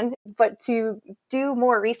Mulan, but to do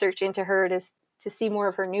more research into her to see more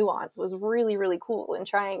of her nuance was really, really cool, and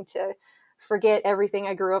trying to forget everything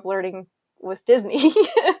I grew up learning with Disney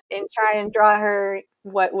and try and draw her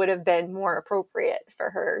what would have been more appropriate for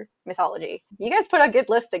her mythology. You guys put a good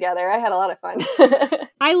list together. I had a lot of fun.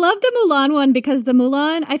 I love the Mulan one because the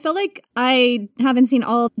Mulan, I feel like I haven't seen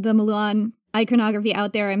all the Mulan iconography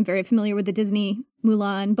out there. I'm very familiar with the Disney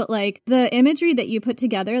Mulan, but like the imagery that you put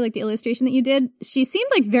together, like the illustration that you did, she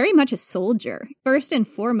seemed like very much a soldier, first and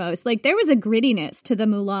foremost. Like there was a grittiness to the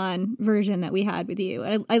Mulan version that we had with you.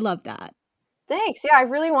 I love that. Thanks. Yeah, I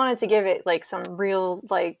really wanted to give it like some real,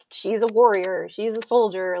 like, she's a warrior, she's a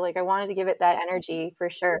soldier. Like I wanted to give it that energy for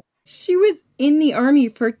sure. She was in the army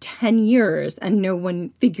for 10 years and no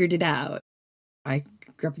one figured it out. I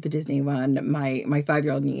grew up with the Disney one. My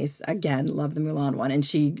 5-year-old niece, again, loved the Mulan one, and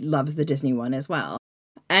she loves the Disney one as well.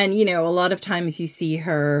 And, you know, a lot of times you see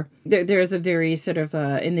her, there's a very sort of,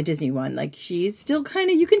 in the Disney one, like, she's still kind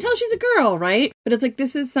of, you can tell she's a girl, right? But it's like,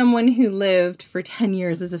 this is someone who lived for 10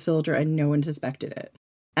 years as a soldier and no one suspected it.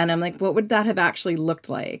 And I'm like, what would that have actually looked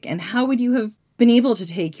like? And how would you have been able to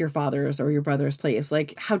take your father's or your brother's place?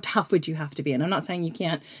 Like, how tough would you have to be? And I'm not saying you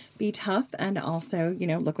can't be tough and also, you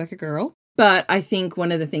know, look like a girl. But I think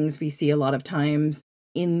one of the things we see a lot of times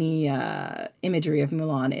in the imagery of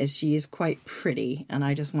Mulan is she's quite pretty. And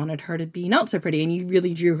I just wanted her to be not so pretty. And you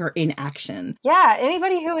really drew her in action. Yeah,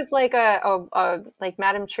 anybody who was like a like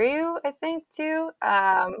Madame Trieu, I think, too,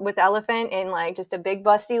 with the elephant, and like just a big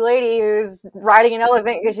busty lady who's riding an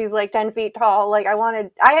elephant because she's like 10 feet tall. Like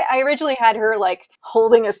I originally had her like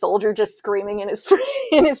holding a soldier just screaming in his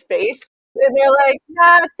in his face. And they're like,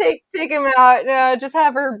 nah, take him out. No, just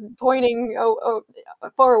have her pointing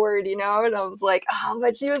forward, you know? And I was like, oh,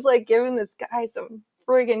 but she was like giving this guy some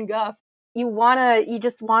friggin' guff. You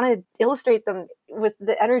just want to illustrate them with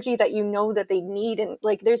the energy that you know that they need. And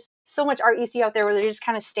like, there's so much art you see out there where they're just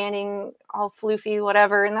kind of standing all floofy,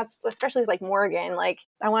 whatever. And that's especially like Morgan. Like,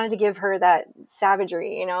 I wanted to give her that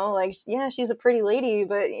savagery, you know? Like, yeah, she's a pretty lady,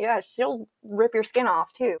 but yeah, she'll rip your skin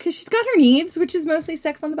off too. Because she's got her needs, which is mostly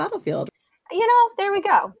sex on the battlefield. You know, there we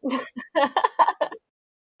go.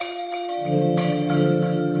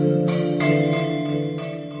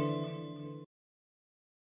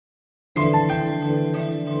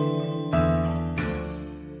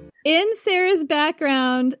 In Sarah's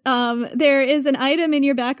background, there is an item in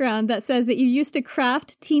your background that says that you used to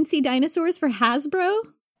craft teensy dinosaurs for Hasbro.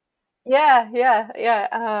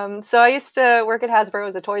 Yeah. So I used to work at Hasbro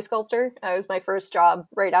as a toy sculptor. It was my first job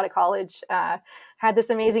right out of college. Had this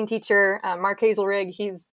amazing teacher, Mark Hazelrig.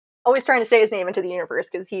 He's always trying to say his name into the universe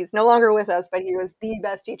because he's no longer with us, but he was the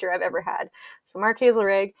best teacher I've ever had. So Mark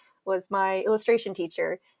Hazelrig was my illustration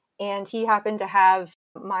teacher, and he happened to have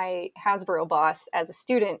my Hasbro boss as a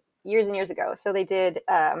student years and years ago. So they did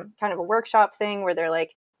kind of a workshop thing where they're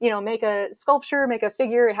like, you know, make a sculpture, make a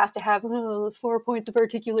figure. It has to have 4 points of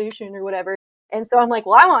articulation or whatever. And so I'm like,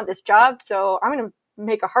 well, I want this job, so I'm going to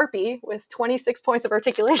make a harpy with 26 points of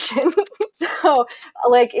articulation. So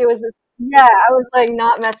like, I was like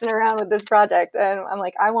not messing around with this project. And I'm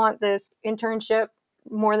like, I want this internship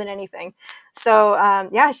more than anything. So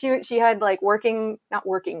she had like not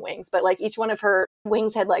working wings, but like each one of her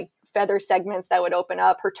wings had like feather segments that would open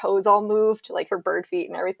up. Her toes all moved, like her bird feet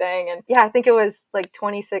and everything. And yeah, I think it was like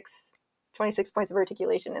 26 points of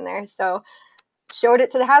articulation in there. So showed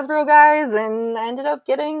it to the Hasbro guys and ended up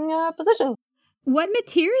getting a position. What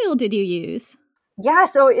material did you use? Yeah,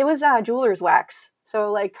 so it was jeweler's wax. So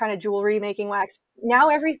like kind of jewelry making wax. Now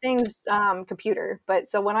everything's computer. But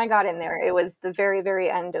so when I got in there, it was the very, very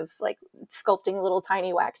end of like sculpting little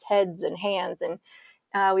tiny wax heads and hands. And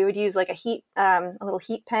we would use like a little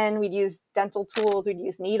heat pen. We'd use dental tools. We'd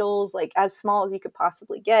use needles, like as small as you could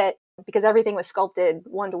possibly get, because everything was sculpted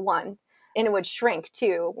 1-to-1, and it would shrink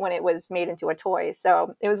too when it was made into a toy.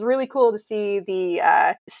 So it was really cool to see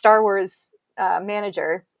the Star Wars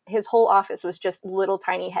manager. His whole office was just little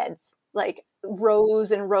tiny heads, like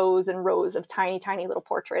rows and rows and rows of tiny, tiny little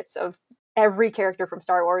portraits of every character from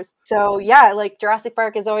Star Wars. So yeah, like Jurassic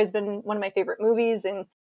Park has always been one of my favorite movies, and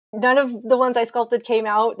none of the ones I sculpted came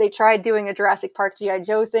out. They tried doing a Jurassic Park G.I.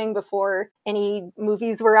 Joe thing before any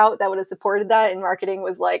movies were out that would have supported that, and marketing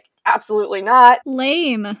was like, absolutely not.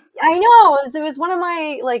 Lame. I know. It was one of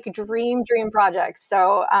my like dream projects.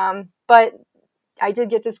 So, but I did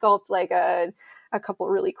get to sculpt like a couple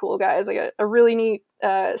really cool guys, like a really neat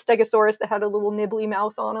Stegosaurus that had a little nibbly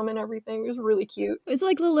mouth on him and everything. It was really cute. It was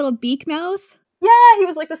like a little beak mouth? Yeah, he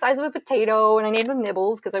was like the size of a potato, and I named him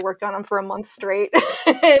Nibbles because I worked on him for a month straight,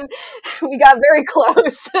 and we got very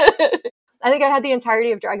close. I think I had the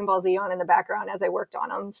entirety of Dragon Ball Z on in the background as I worked on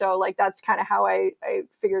him, so like that's kind of how I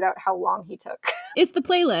figured out how long he took. It's the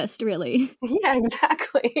playlist, really. Yeah,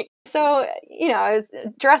 exactly. So, you know,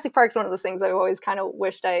 Jurassic Park's one of those things I've always kind of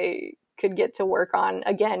wished I could get to work on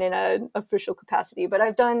again in an official capacity, but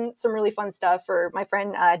I've done some really fun stuff. For my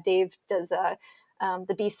friend Dave does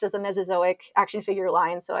the Beasts of the Mesozoic action figure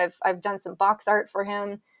line. So I've done some box art for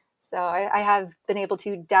him. So I have been able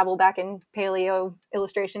to dabble back in paleo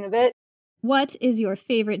illustration a bit. What is your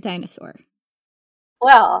favorite dinosaur?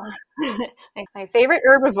 Well, my favorite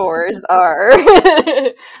herbivores are,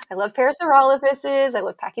 I love Parasaurolophuses, I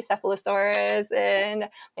love Pachycephalosaurus, and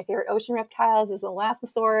my favorite ocean reptiles is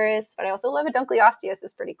Elasmosaurus, but I also love Adunkleosteus,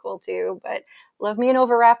 it's pretty cool too, but love me an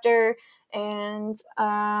Oviraptor, and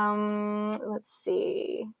let's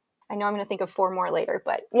see. I know I'm going to think of 4 more later,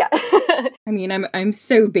 but yeah. I mean, I'm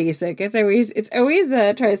so basic. It's always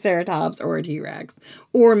a Triceratops or a T-Rex,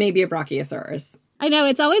 or maybe a Brachiosaurus. I know,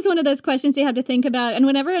 it's always one of those questions you have to think about. And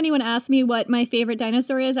whenever anyone asks me what my favorite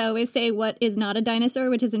dinosaur is, I always say what is not a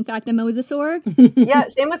dinosaur, which is in fact a mosasaur. Yeah,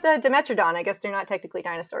 same with the Dimetrodon. I guess they're not technically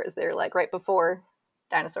dinosaurs. They're like right before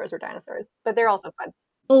dinosaurs were dinosaurs, but they're also fun.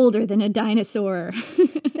 Older than a dinosaur.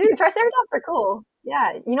 Dude, Triceratops are cool.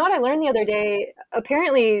 Yeah. You know what I learned the other day?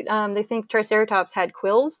 Apparently, they think Triceratops had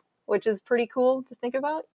quills, which is pretty cool to think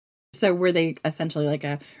about. So were they essentially like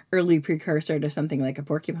a early precursor to something like a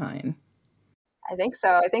porcupine? I think so.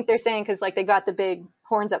 I think they're saying because like they got the big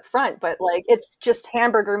horns up front, but like it's just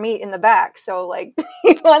hamburger meat in the back. So like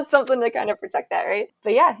you want something to kind of protect that, right?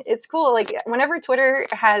 But yeah, it's cool. Like whenever Twitter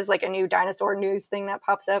has like a new dinosaur news thing that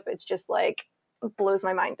pops up, it's just like blows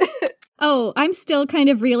my mind. Oh, I'm still kind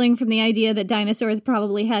of reeling from the idea that dinosaurs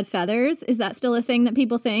probably had feathers. Is that still a thing that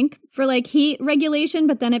people think? For like heat regulation,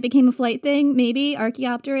 but then it became a flight thing, maybe?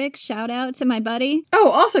 Archaeopteryx, shout out to my buddy. Oh,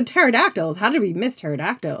 also pterodactyls. How did we miss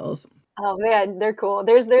pterodactyls? Oh man, they're cool.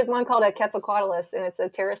 There's one called a Quetzalcoatlus, and it's a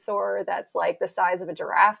pterosaur that's like the size of a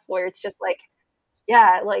giraffe, where it's just like,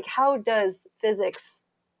 yeah, like how do physics?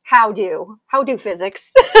 It's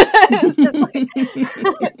just like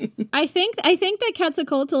I think that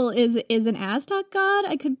Quetzalcoatl is an Aztec god.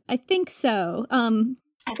 I think so.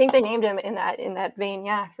 I think they named him in that vein.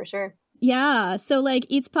 Yeah, for sure. Yeah, so like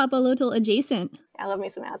Itzpapalotl adjacent. I love me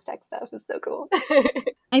some Aztec stuff. It's so cool.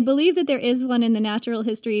 I believe that there is one in the Natural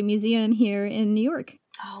History Museum here in New York.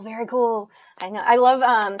 Oh, very cool. I know. I love,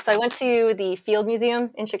 so I went to the Field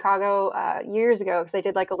Museum in Chicago years ago because I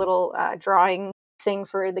did like a little drawing thing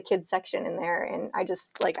for the kids section in there. And I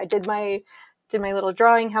just like, I did my little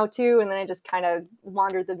drawing how-to, and then I just kind of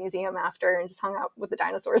wandered the museum after and just hung out with the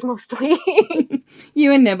dinosaurs mostly.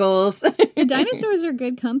 You and Nibbles. The dinosaurs are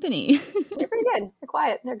good company. They're pretty good. They're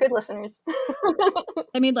quiet. They're good listeners.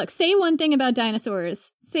 I mean, look, say one thing about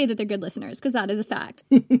dinosaurs. Say that they're good listeners, because that is a fact.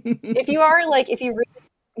 If you really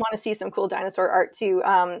want to see some cool dinosaur art too,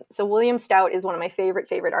 so William Stout is one of my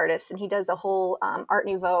favorite artists, and he does a whole Art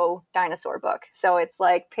Nouveau dinosaur book. So it's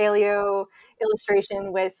like paleo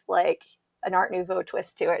illustration with like an Art Nouveau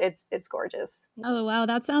twist to it. It's gorgeous. Oh, wow.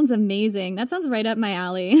 That sounds amazing. That sounds right up my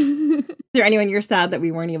alley. Is there anyone you're sad that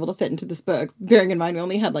we weren't able to fit into this book? Bearing in mind, we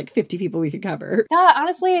only had like 50 people we could cover. No,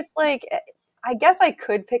 honestly, it's like, I guess I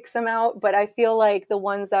could pick some out, but I feel like the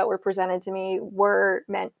ones that were presented to me were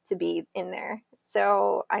meant to be in there.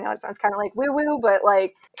 So I know it sounds kind of like woo-woo, but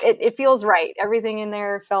like it feels right. Everything in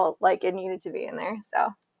there felt like it needed to be in there. So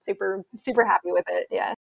super, super happy with it.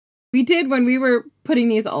 Yeah. We did when we were putting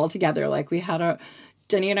these all together. Like we had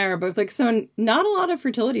Jenny and I were both like, so not a lot of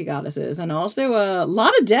fertility goddesses, and also a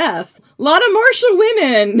lot of death, a lot of martial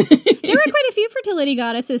women. There were quite a few fertility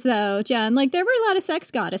goddesses, though, Jen. Like there were a lot of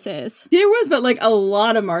sex goddesses. There was, but like a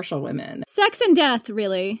lot of martial women. Sex and death,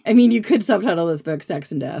 really. I mean, you could subtitle this book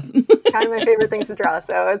 "Sex and Death." Kind of my favorite things to draw,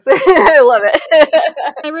 so it's I love it.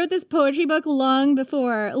 I wrote this poetry book long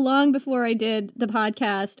before I did the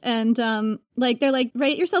podcast, and like they're like,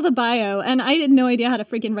 write yourself a bio, and I had no idea how to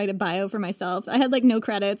freaking write a bio for myself. I had like no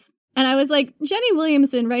credits, and I was like, Jenny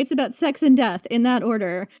Williamson writes about sex and death in that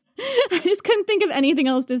order. I just couldn't think of anything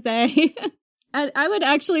else to say. I would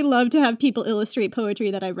actually love to have people illustrate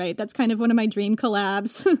poetry that I write. That's kind of one of my dream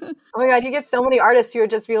collabs. Oh my God, you get so many artists who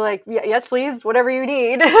would just be like, yes, please, whatever you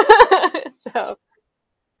need. So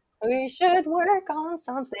we should work on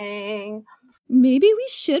something. Maybe we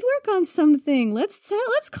should work on something. Let's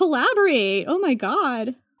collaborate. Oh my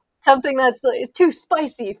God. Something that's like, too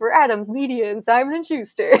spicy for Adams Media and Simon &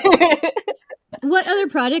 Schuster. What other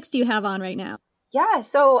projects do you have on right now? Yeah,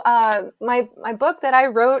 so my book that I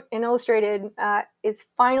wrote and illustrated is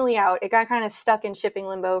finally out. It got kind of stuck in shipping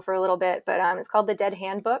limbo for a little bit, but it's called The Dead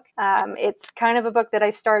Handbook. It's kind of a book that I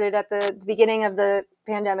started at the beginning of the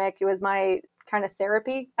pandemic. It was my kind of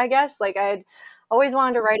therapy, I guess. Like I'd always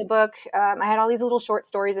wanted to write a book. I had all these little short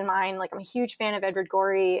stories in mind. Like I'm a huge fan of Edward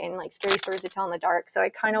Gorey and like scary stories to tell in the dark. So I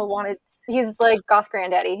kind of wanted. He's like goth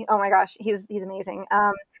granddaddy. Oh my gosh, he's amazing.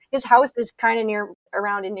 His house is kind of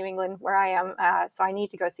around in New England where I am, so I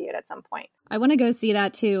need to go see it at some point. I want to go see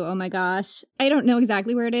that too. Oh my gosh, I don't know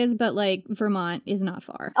exactly where it is, but like Vermont is not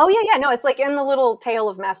far. Oh yeah, no, it's like in the little tail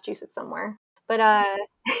of Massachusetts somewhere. But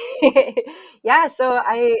yeah, so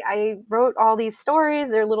I wrote all these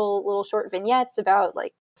stories. They're little short vignettes about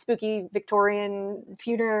like spooky Victorian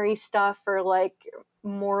funerary stuff, or like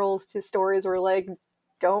morals to stories, or like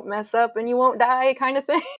don't mess up and you won't die kind of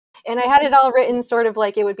thing. And I had it all written sort of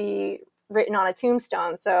like it would be written on a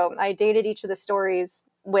tombstone. So I dated each of the stories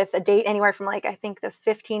with a date anywhere from like, I think the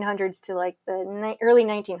 1500s to like the early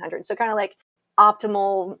 1900s. So kind of like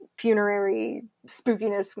optimal funerary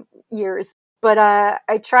spookiness years. But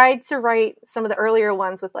I tried to write some of the earlier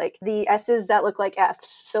ones with like the S's that look like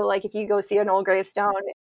F's. So like if you go see an old gravestone,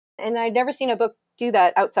 and I'd never seen a book do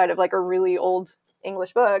that outside of like a really old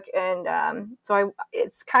English book. And so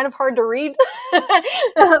it's kind of hard to read,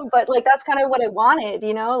 but like that's kind of what I wanted,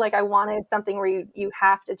 you know, like I wanted something where you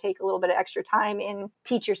have to take a little bit of extra time and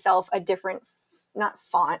teach yourself a different, not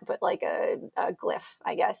font, but like a glyph,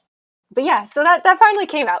 I guess. But yeah, so that finally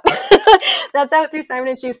came out. That's out through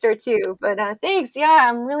Simon & Schuster too. But thanks. Yeah,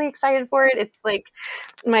 I'm really excited for it. It's like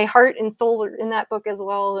my heart and soul are in that book as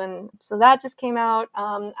well. And so that just came out.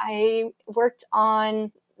 I worked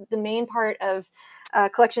on the main part of a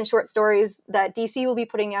collection of short stories that DC will be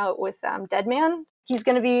putting out with Dead Man. He's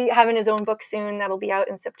going to be having his own book soon that'll be out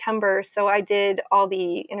in September. So I did all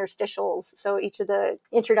the interstitials. So each of the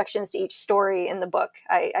introductions to each story in the book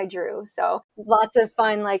I drew. So lots of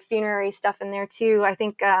fun, like funerary stuff in there too. I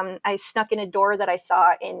think I snuck in a door that I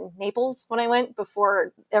saw in Naples when I went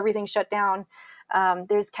before everything shut down.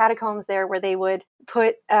 There's catacombs there where they would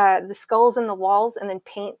put the skulls in the walls and then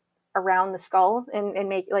paint around the skull and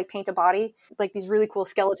make like paint a body, like these really cool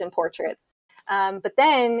skeleton portraits. But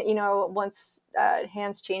then, you know, once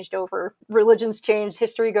hands changed over, religions changed,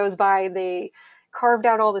 history goes by, they carved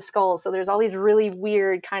out all the skulls. So there's all these really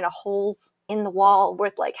weird kind of holes in the wall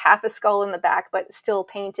with like half a skull in the back, but still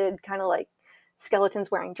painted kind of like skeletons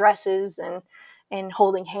wearing dresses and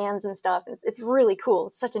holding hands and stuff. It's really cool.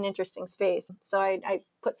 It's such an interesting space. So I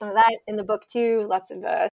put some of that in the book too. Lots of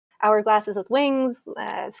hourglasses with wings,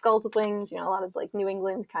 skulls with wings, you know, a lot of like New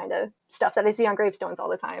England kind of stuff that I see on gravestones all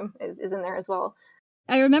the time is in there as well.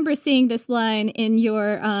 I remember seeing this line in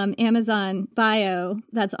your Amazon bio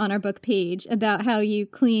that's on our book page about how you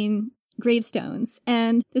clean gravestones.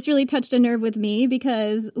 And this really touched a nerve with me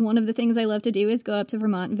because one of the things I love to do is go up to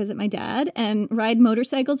Vermont and visit my dad and ride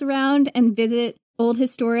motorcycles around and visit old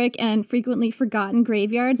historic and frequently forgotten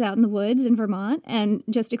graveyards out in the woods in Vermont and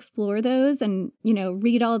just explore those and, you know,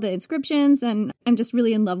 read all the inscriptions. And I'm just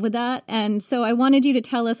really in love with that. And so I wanted you to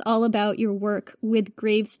tell us all about your work with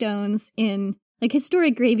gravestones in like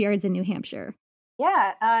historic graveyards in New Hampshire.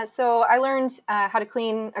 Yeah, so I learned how to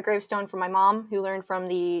clean a gravestone from my mom, who learned from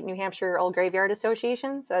the New Hampshire Old Graveyard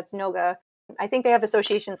Association. So that's NOGA. I think they have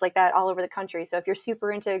associations like that all over the country. So if you're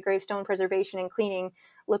super into gravestone preservation and cleaning,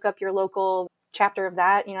 look up your local chapter of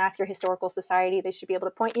that, you know, ask your historical society. They should be able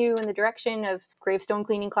to point you in the direction of gravestone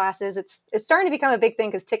cleaning classes. It's starting to become a big thing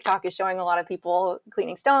because TikTok is showing a lot of people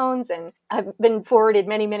cleaning stones, and I've been forwarded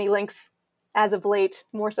many links as of late,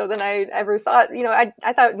 more so than I ever thought. You know,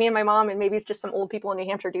 I thought me and my mom and maybe it's just some old people in New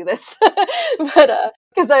Hampshire do this, but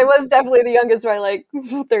because I was definitely the youngest by like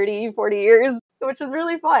 30, 40 years, which was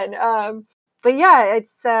really fun. But yeah,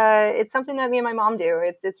 it's something that me and my mom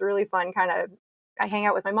do. It's really fun. Kind of, I hang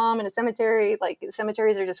out with my mom in a cemetery. Like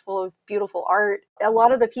cemeteries are just full of beautiful art. A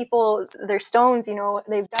lot of the people, their stones, you know,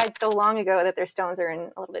 they've died so long ago that their stones are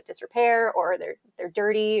in a little bit disrepair or they're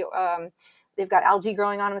dirty. They've got algae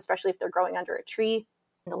growing on them, especially if they're growing under a tree.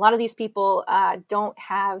 And a lot of these people don't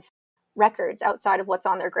have records outside of what's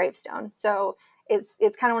on their gravestone. So it's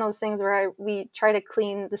kind of one of those things where we try to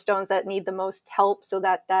clean the stones that need the most help so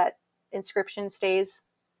that that inscription stays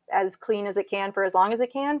as clean as it can for as long as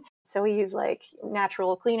it can. So we use like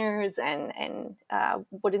natural cleaners and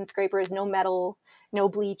wooden scrapers, no metal, no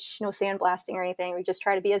bleach, no sandblasting or anything. We just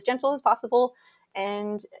try to be as gentle as possible.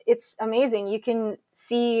 And it's amazing. You can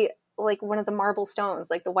see like one of the marble stones,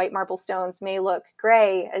 like the white marble stones may look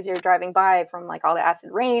gray as you're driving by from like all the acid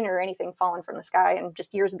rain or anything falling from the sky and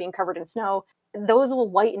just years of being covered in snow. Those will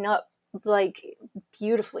whiten up like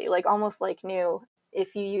beautifully, like almost like new.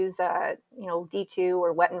 If you use, D2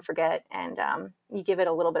 or wet and forget, and you give it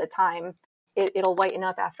a little bit of time, it'll whiten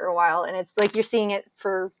up after a while. And it's like you're seeing it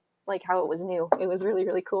for like how it was new. It was really,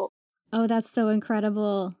 really cool. Oh, that's so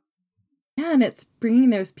incredible. Yeah, and it's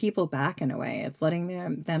bringing those people back in a way. It's letting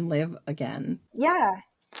them live again. Yeah.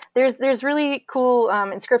 There's really cool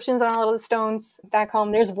inscriptions on all of the stones back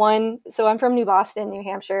home. There's one. So I'm from New Boston, New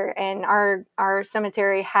Hampshire, and our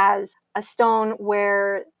cemetery has a stone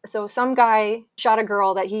where some guy shot a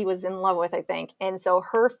girl that he was in love with, I think. And so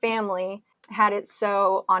her family had it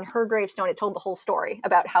so on her gravestone, it told the whole story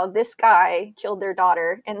about how this guy killed their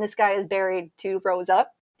daughter, and this guy is buried 2 rows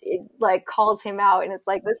up. It like calls him out, and it's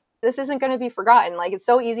like this isn't going to be forgotten. Like it's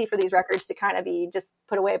so easy for these records to kind of be just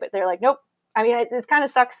put away, but they're like, nope. I mean, it kind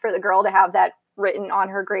of sucks for the girl to have that written on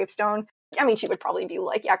her gravestone. I mean, she would probably be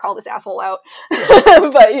like, yeah, call this asshole out.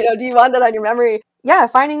 But, you know, do you want that on your memory? Yeah,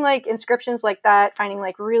 finding like inscriptions like that, finding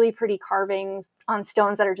like really pretty carvings on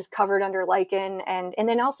stones that are just covered under lichen. And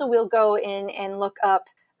then also we'll go in and look up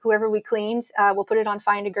whoever we cleaned, we'll put it on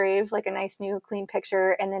Find a Grave, like a nice new clean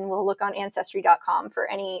picture, and then we'll look on Ancestry.com for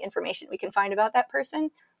any information we can find about that person.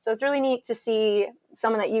 So it's really neat to see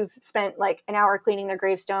someone that you've spent like an hour cleaning their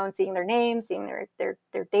gravestone, seeing their name, seeing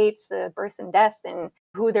their dates, birth and death, and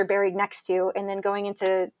who they're buried next to, and then going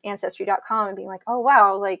into Ancestry.com and being like, oh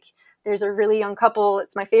wow, like there's a really young couple.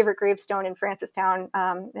 It's my favorite gravestone in Francistown,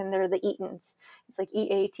 and they're the Eatons. It's like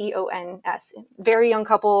Eatons. Very young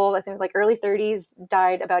couple, I think like early 30s,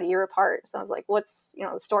 died about a year apart. So I was like, what's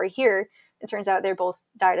the story here? It turns out they both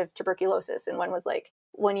died of tuberculosis, and one was like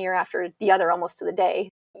 1 year after the other, almost to the day.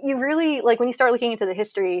 You really, like when you start looking into the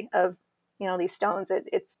history of these stones,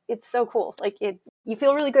 it's so cool. Like you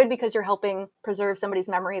feel really good because you're helping preserve somebody's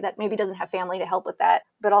memory that maybe doesn't have family to help with that,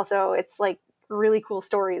 but also it's like really cool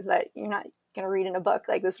stories that you're not going to read in a book.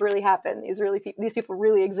 Like this really happened. These people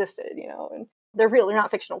really existed, and they're real. They're not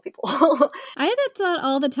fictional people. I had that thought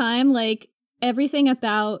all the time, like everything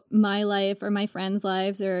about my life or my friends'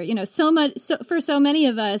 lives, or for so many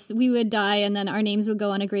of us, we would die and then our names would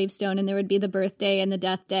go on a gravestone and there would be the birthday and the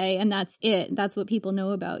death day, and that's it. That's what people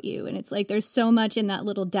know about you. And it's like there's so much in that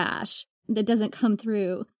little dash that doesn't come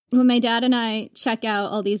through. When my dad and I check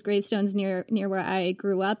out all these gravestones near where I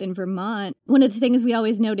grew up in Vermont, one of the things we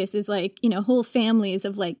always notice is like, whole families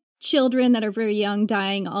of like children that are very young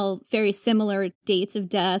dying, all very similar dates of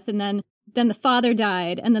death. And then the father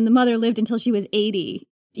died, and then the mother lived until she was 80.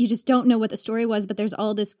 You just don't know what the story was, but there's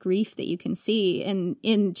all this grief that you can see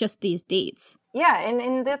in just these dates. Yeah,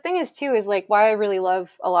 and the thing is, too, is like why I really love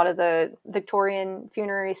a lot of the Victorian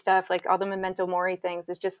funerary stuff, like all the memento mori things,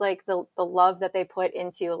 is just like the love that they put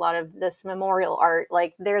into a lot of this memorial art.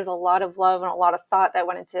 Like there's a lot of love and a lot of thought that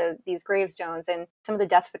went into these gravestones, and some of the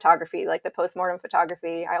death photography, like the postmortem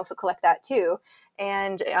photography. I also collect that, too.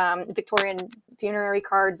 And Victorian funerary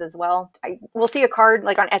cards as well. I will see a card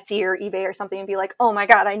like on Etsy or eBay or something and be like, oh my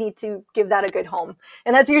God, I need to give that a good home.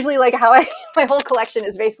 And that's usually like how my whole collection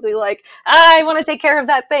is basically like, I want to take care of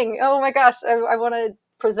that thing. Oh my gosh, I want to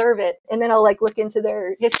preserve it. And then I'll like look into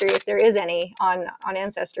their history if there is any on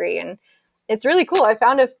Ancestry. And it's really cool. I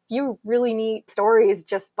found a few really neat stories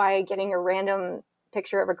just by getting a random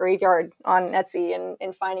picture of a graveyard on Etsy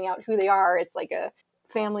and finding out who they are. It's like a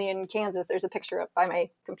family in Kansas. There's a picture up by my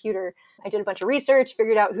computer. I did a bunch of research,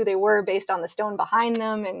 figured out who they were based on the stone behind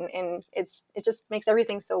them, and it just makes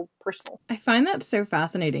everything so personal. I find that so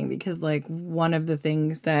fascinating because like one of the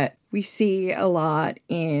things that we see a lot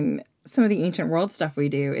in some of the ancient world stuff we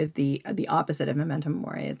do is the opposite of memento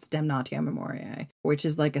mori. It's damnatio memoriae, which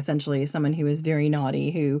is like essentially someone who is very naughty,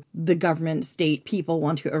 who the government, state, people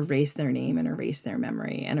want to erase their name and erase their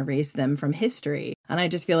memory and erase them from history. And I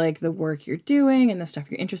just feel like the work you're doing and the stuff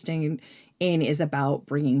you're interested in is about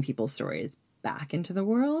bringing people's stories back into the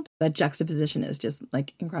world. That juxtaposition is just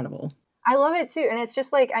like incredible. I love it too. And it's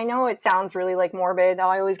just like, I know it sounds really like morbid.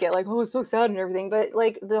 I always get like, oh, it's so sad and everything. But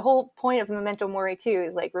like the whole point of memento mori too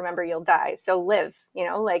is like, remember you'll die. So live,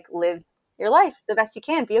 like live your life the best you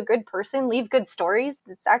can. Be a good person, leave good stories.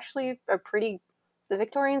 It's actually the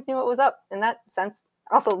Victorians knew what was up in that sense.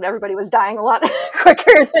 Also, everybody was dying a lot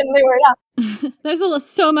quicker than they were now. There's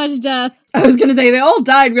so much death. I was going to say they all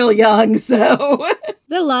died real young, so.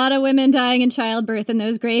 There's a lot of women dying in childbirth in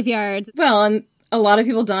those graveyards. Well, and a lot of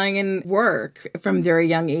people dying in work from very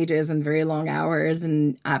young ages and very long hours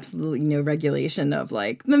and absolutely no regulation of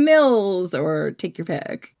like the mills or take your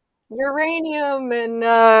pick. Uranium and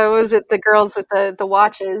was it the girls with the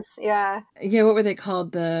watches? Yeah. Yeah, what were they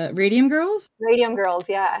called? The radium girls? Radium girls,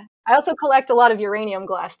 yeah. I also collect a lot of uranium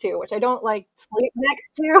glass too, which I don't like sleep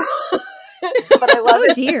next to. But I love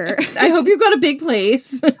it. Oh dear. I hope you've got a big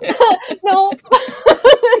place. No.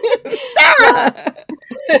 Sarah!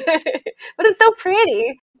 But it's so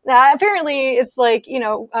pretty. Apparently it's like,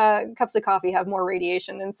 cups of coffee have more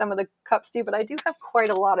radiation than some of the cups do, but I do have quite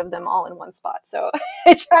a lot of them all in one spot. So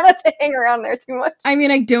I try not to hang around there too much. I mean,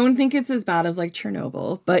 I don't think it's as bad as like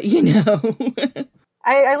Chernobyl, but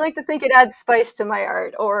I like to think it adds spice to my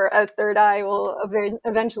art, or a third eye will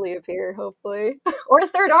eventually appear, hopefully. Or a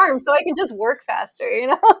third arm, so I can just work faster,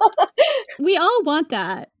 We all want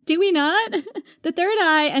that. Do we not? The third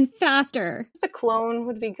eye and faster. Just a clone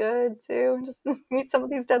would be good, too. Just meet some of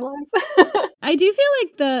these deadlines. I do feel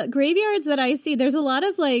like the graveyards that I see, there's a lot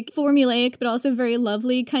of like formulaic, but also very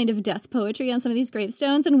lovely kind of death poetry on some of these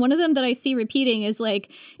gravestones. And one of them that I see repeating is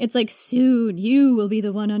like, it's like, soon you will be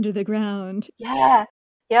the one under the ground. Yeah.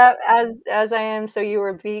 Yeah, as I am, so you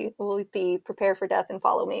will be prepare for death and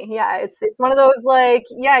follow me. Yeah, it's one of those like,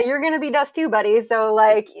 yeah, you're gonna be dust too, buddy. So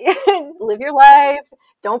like, live your life.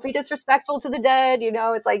 Don't be disrespectful to the dead.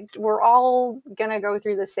 It's like we're all gonna go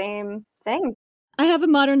through the same thing. I have a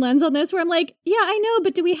modern lens on this where I'm like, yeah, I know,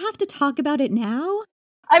 but do we have to talk about it now?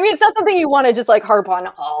 I mean, it's not something you want to just like harp on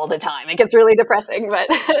all the time. It gets really depressing, but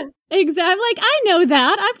exactly. Like, I know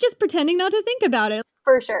that. I'm just pretending not to think about it.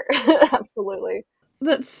 For sure. Absolutely.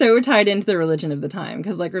 That's so tied into the religion of the time.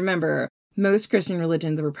 Because, like, remember, most Christian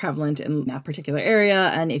religions were prevalent in that particular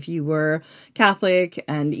area. And if you were Catholic,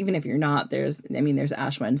 and even if you're not, there's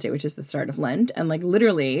Ash Wednesday, which is the start of Lent. And like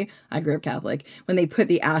literally, I grew up Catholic. When they put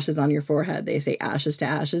the ashes on your forehead, they say ashes to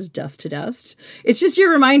ashes, dust to dust. It's just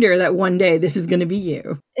your reminder that one day this is going to be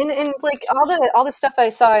you. And like all the stuff I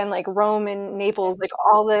saw in like Rome and Naples, like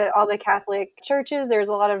all the Catholic churches, there's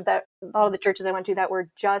a lot of the churches I went to that were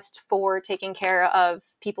just for taking care of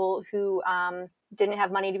people who didn't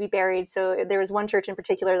have money to be buried. So there was one church in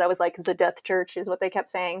particular that was like the death church is what they kept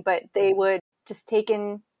saying, but they would just take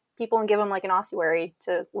in people and give them like an ossuary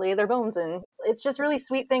to lay their bones in. It's just really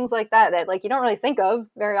sweet things like that like you don't really think of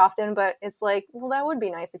very often, but it's like, well, that would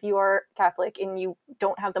be nice if you are Catholic and you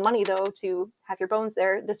don't have the money though to have your bones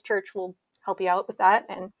there. This church will help you out with that.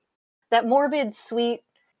 And that morbid, sweet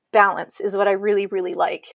balance is what I really, really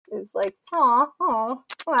like. It's like,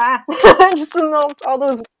 just all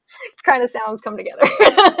those kind of sounds come together.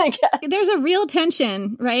 There's a real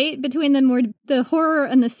tension, right, between the horror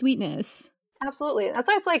and the sweetness. Absolutely. That's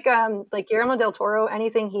why it's like Guillermo del Toro,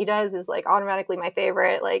 anything he does is like automatically my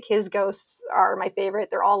favorite. Like his ghosts are my favorite.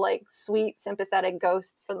 They're all like sweet, sympathetic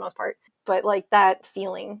ghosts for the most part. But like that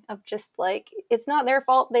feeling of just like, it's not their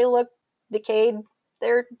fault. They look decayed.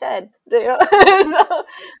 They're dead. So,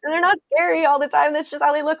 they're not scary all the time. That's just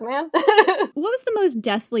how they look, man. What was the most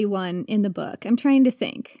deathly one in the book? I'm trying to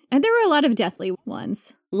think. And there were a lot of deathly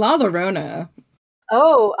ones. La Llorona.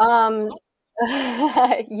 Oh,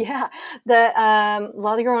 yeah. The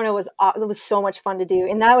La Llorona was so much fun to do.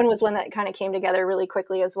 And that one was one that kind of came together really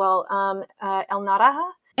quickly as well. El Nadaha?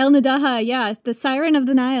 El Nadaha, yeah, the Siren of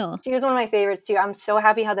the Nile. She was one of my favorites too. I'm so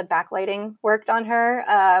happy how the backlighting worked on her.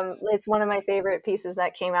 It's one of my favorite pieces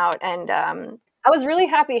that came out, and I was really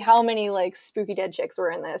happy how many like spooky dead chicks were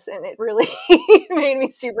in this, and it really made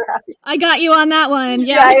me super happy. I got you on that one.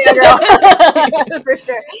 Yeah, girl. For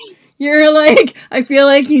sure. You're like, I feel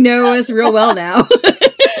like you know us real well now.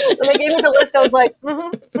 When they gave me the list, I was like,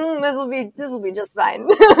 this will be just fine.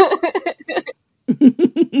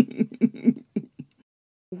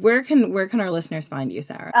 Where can our listeners find you,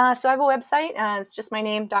 Sarah? So I have a website. It's just my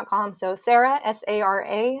name.com. So Sarah,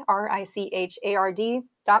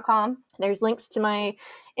 SARARICHARD.com. There's links to my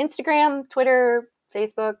Instagram, Twitter,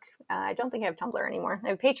 Facebook. I don't think I have Tumblr anymore. I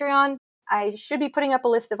have Patreon. I should be putting up a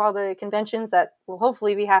list of all the conventions that will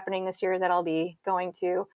hopefully be happening this year that I'll be going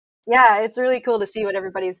to. Yeah, it's really cool to see what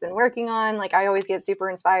everybody's been working on. Like, I always get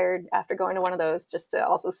super inspired after going to one of those just to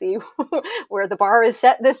also see where the bar is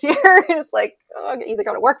set this year. It's like, I either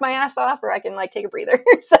got to work my ass off or I can like take a breather.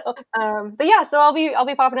 So, but yeah, so I'll be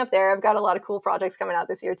popping up there. I've got a lot of cool projects coming out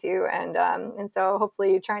this year too, and so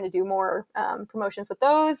hopefully trying to do more promotions with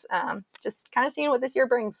those. Just kind of seeing what this year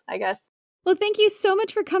brings, I guess. Well, thank you so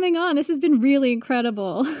much for coming on. This has been really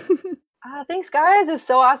incredible. Thanks, guys. It's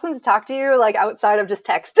so awesome to talk to you, like, outside of just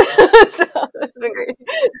text. So it's been great.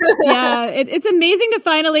 Yeah, it's amazing to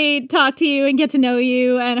finally talk to you and get to know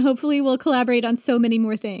you, and hopefully we'll collaborate on so many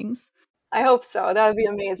more things. I hope so. That would be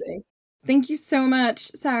amazing. Thank you so much,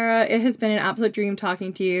 Sarah. It has been an absolute dream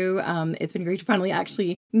talking to you. It's been great to finally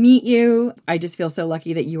actually meet you. I just feel so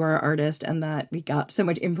lucky that you are an artist and that we got so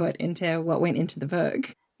much input into what went into the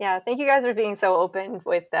book. Yeah, thank you guys for being so open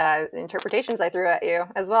with the interpretations I threw at you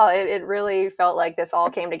as well. It really felt like this all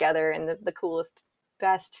came together in the coolest,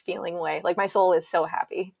 best feeling way. Like, my soul is so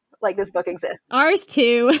happy. Like, this book exists. Ours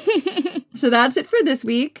too. So that's it for this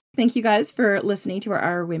week. Thank you guys for listening to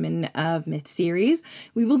our Women of Myth series.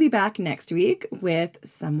 We will be back next week with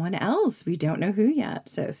someone else. We don't know who yet,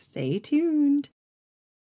 so stay tuned.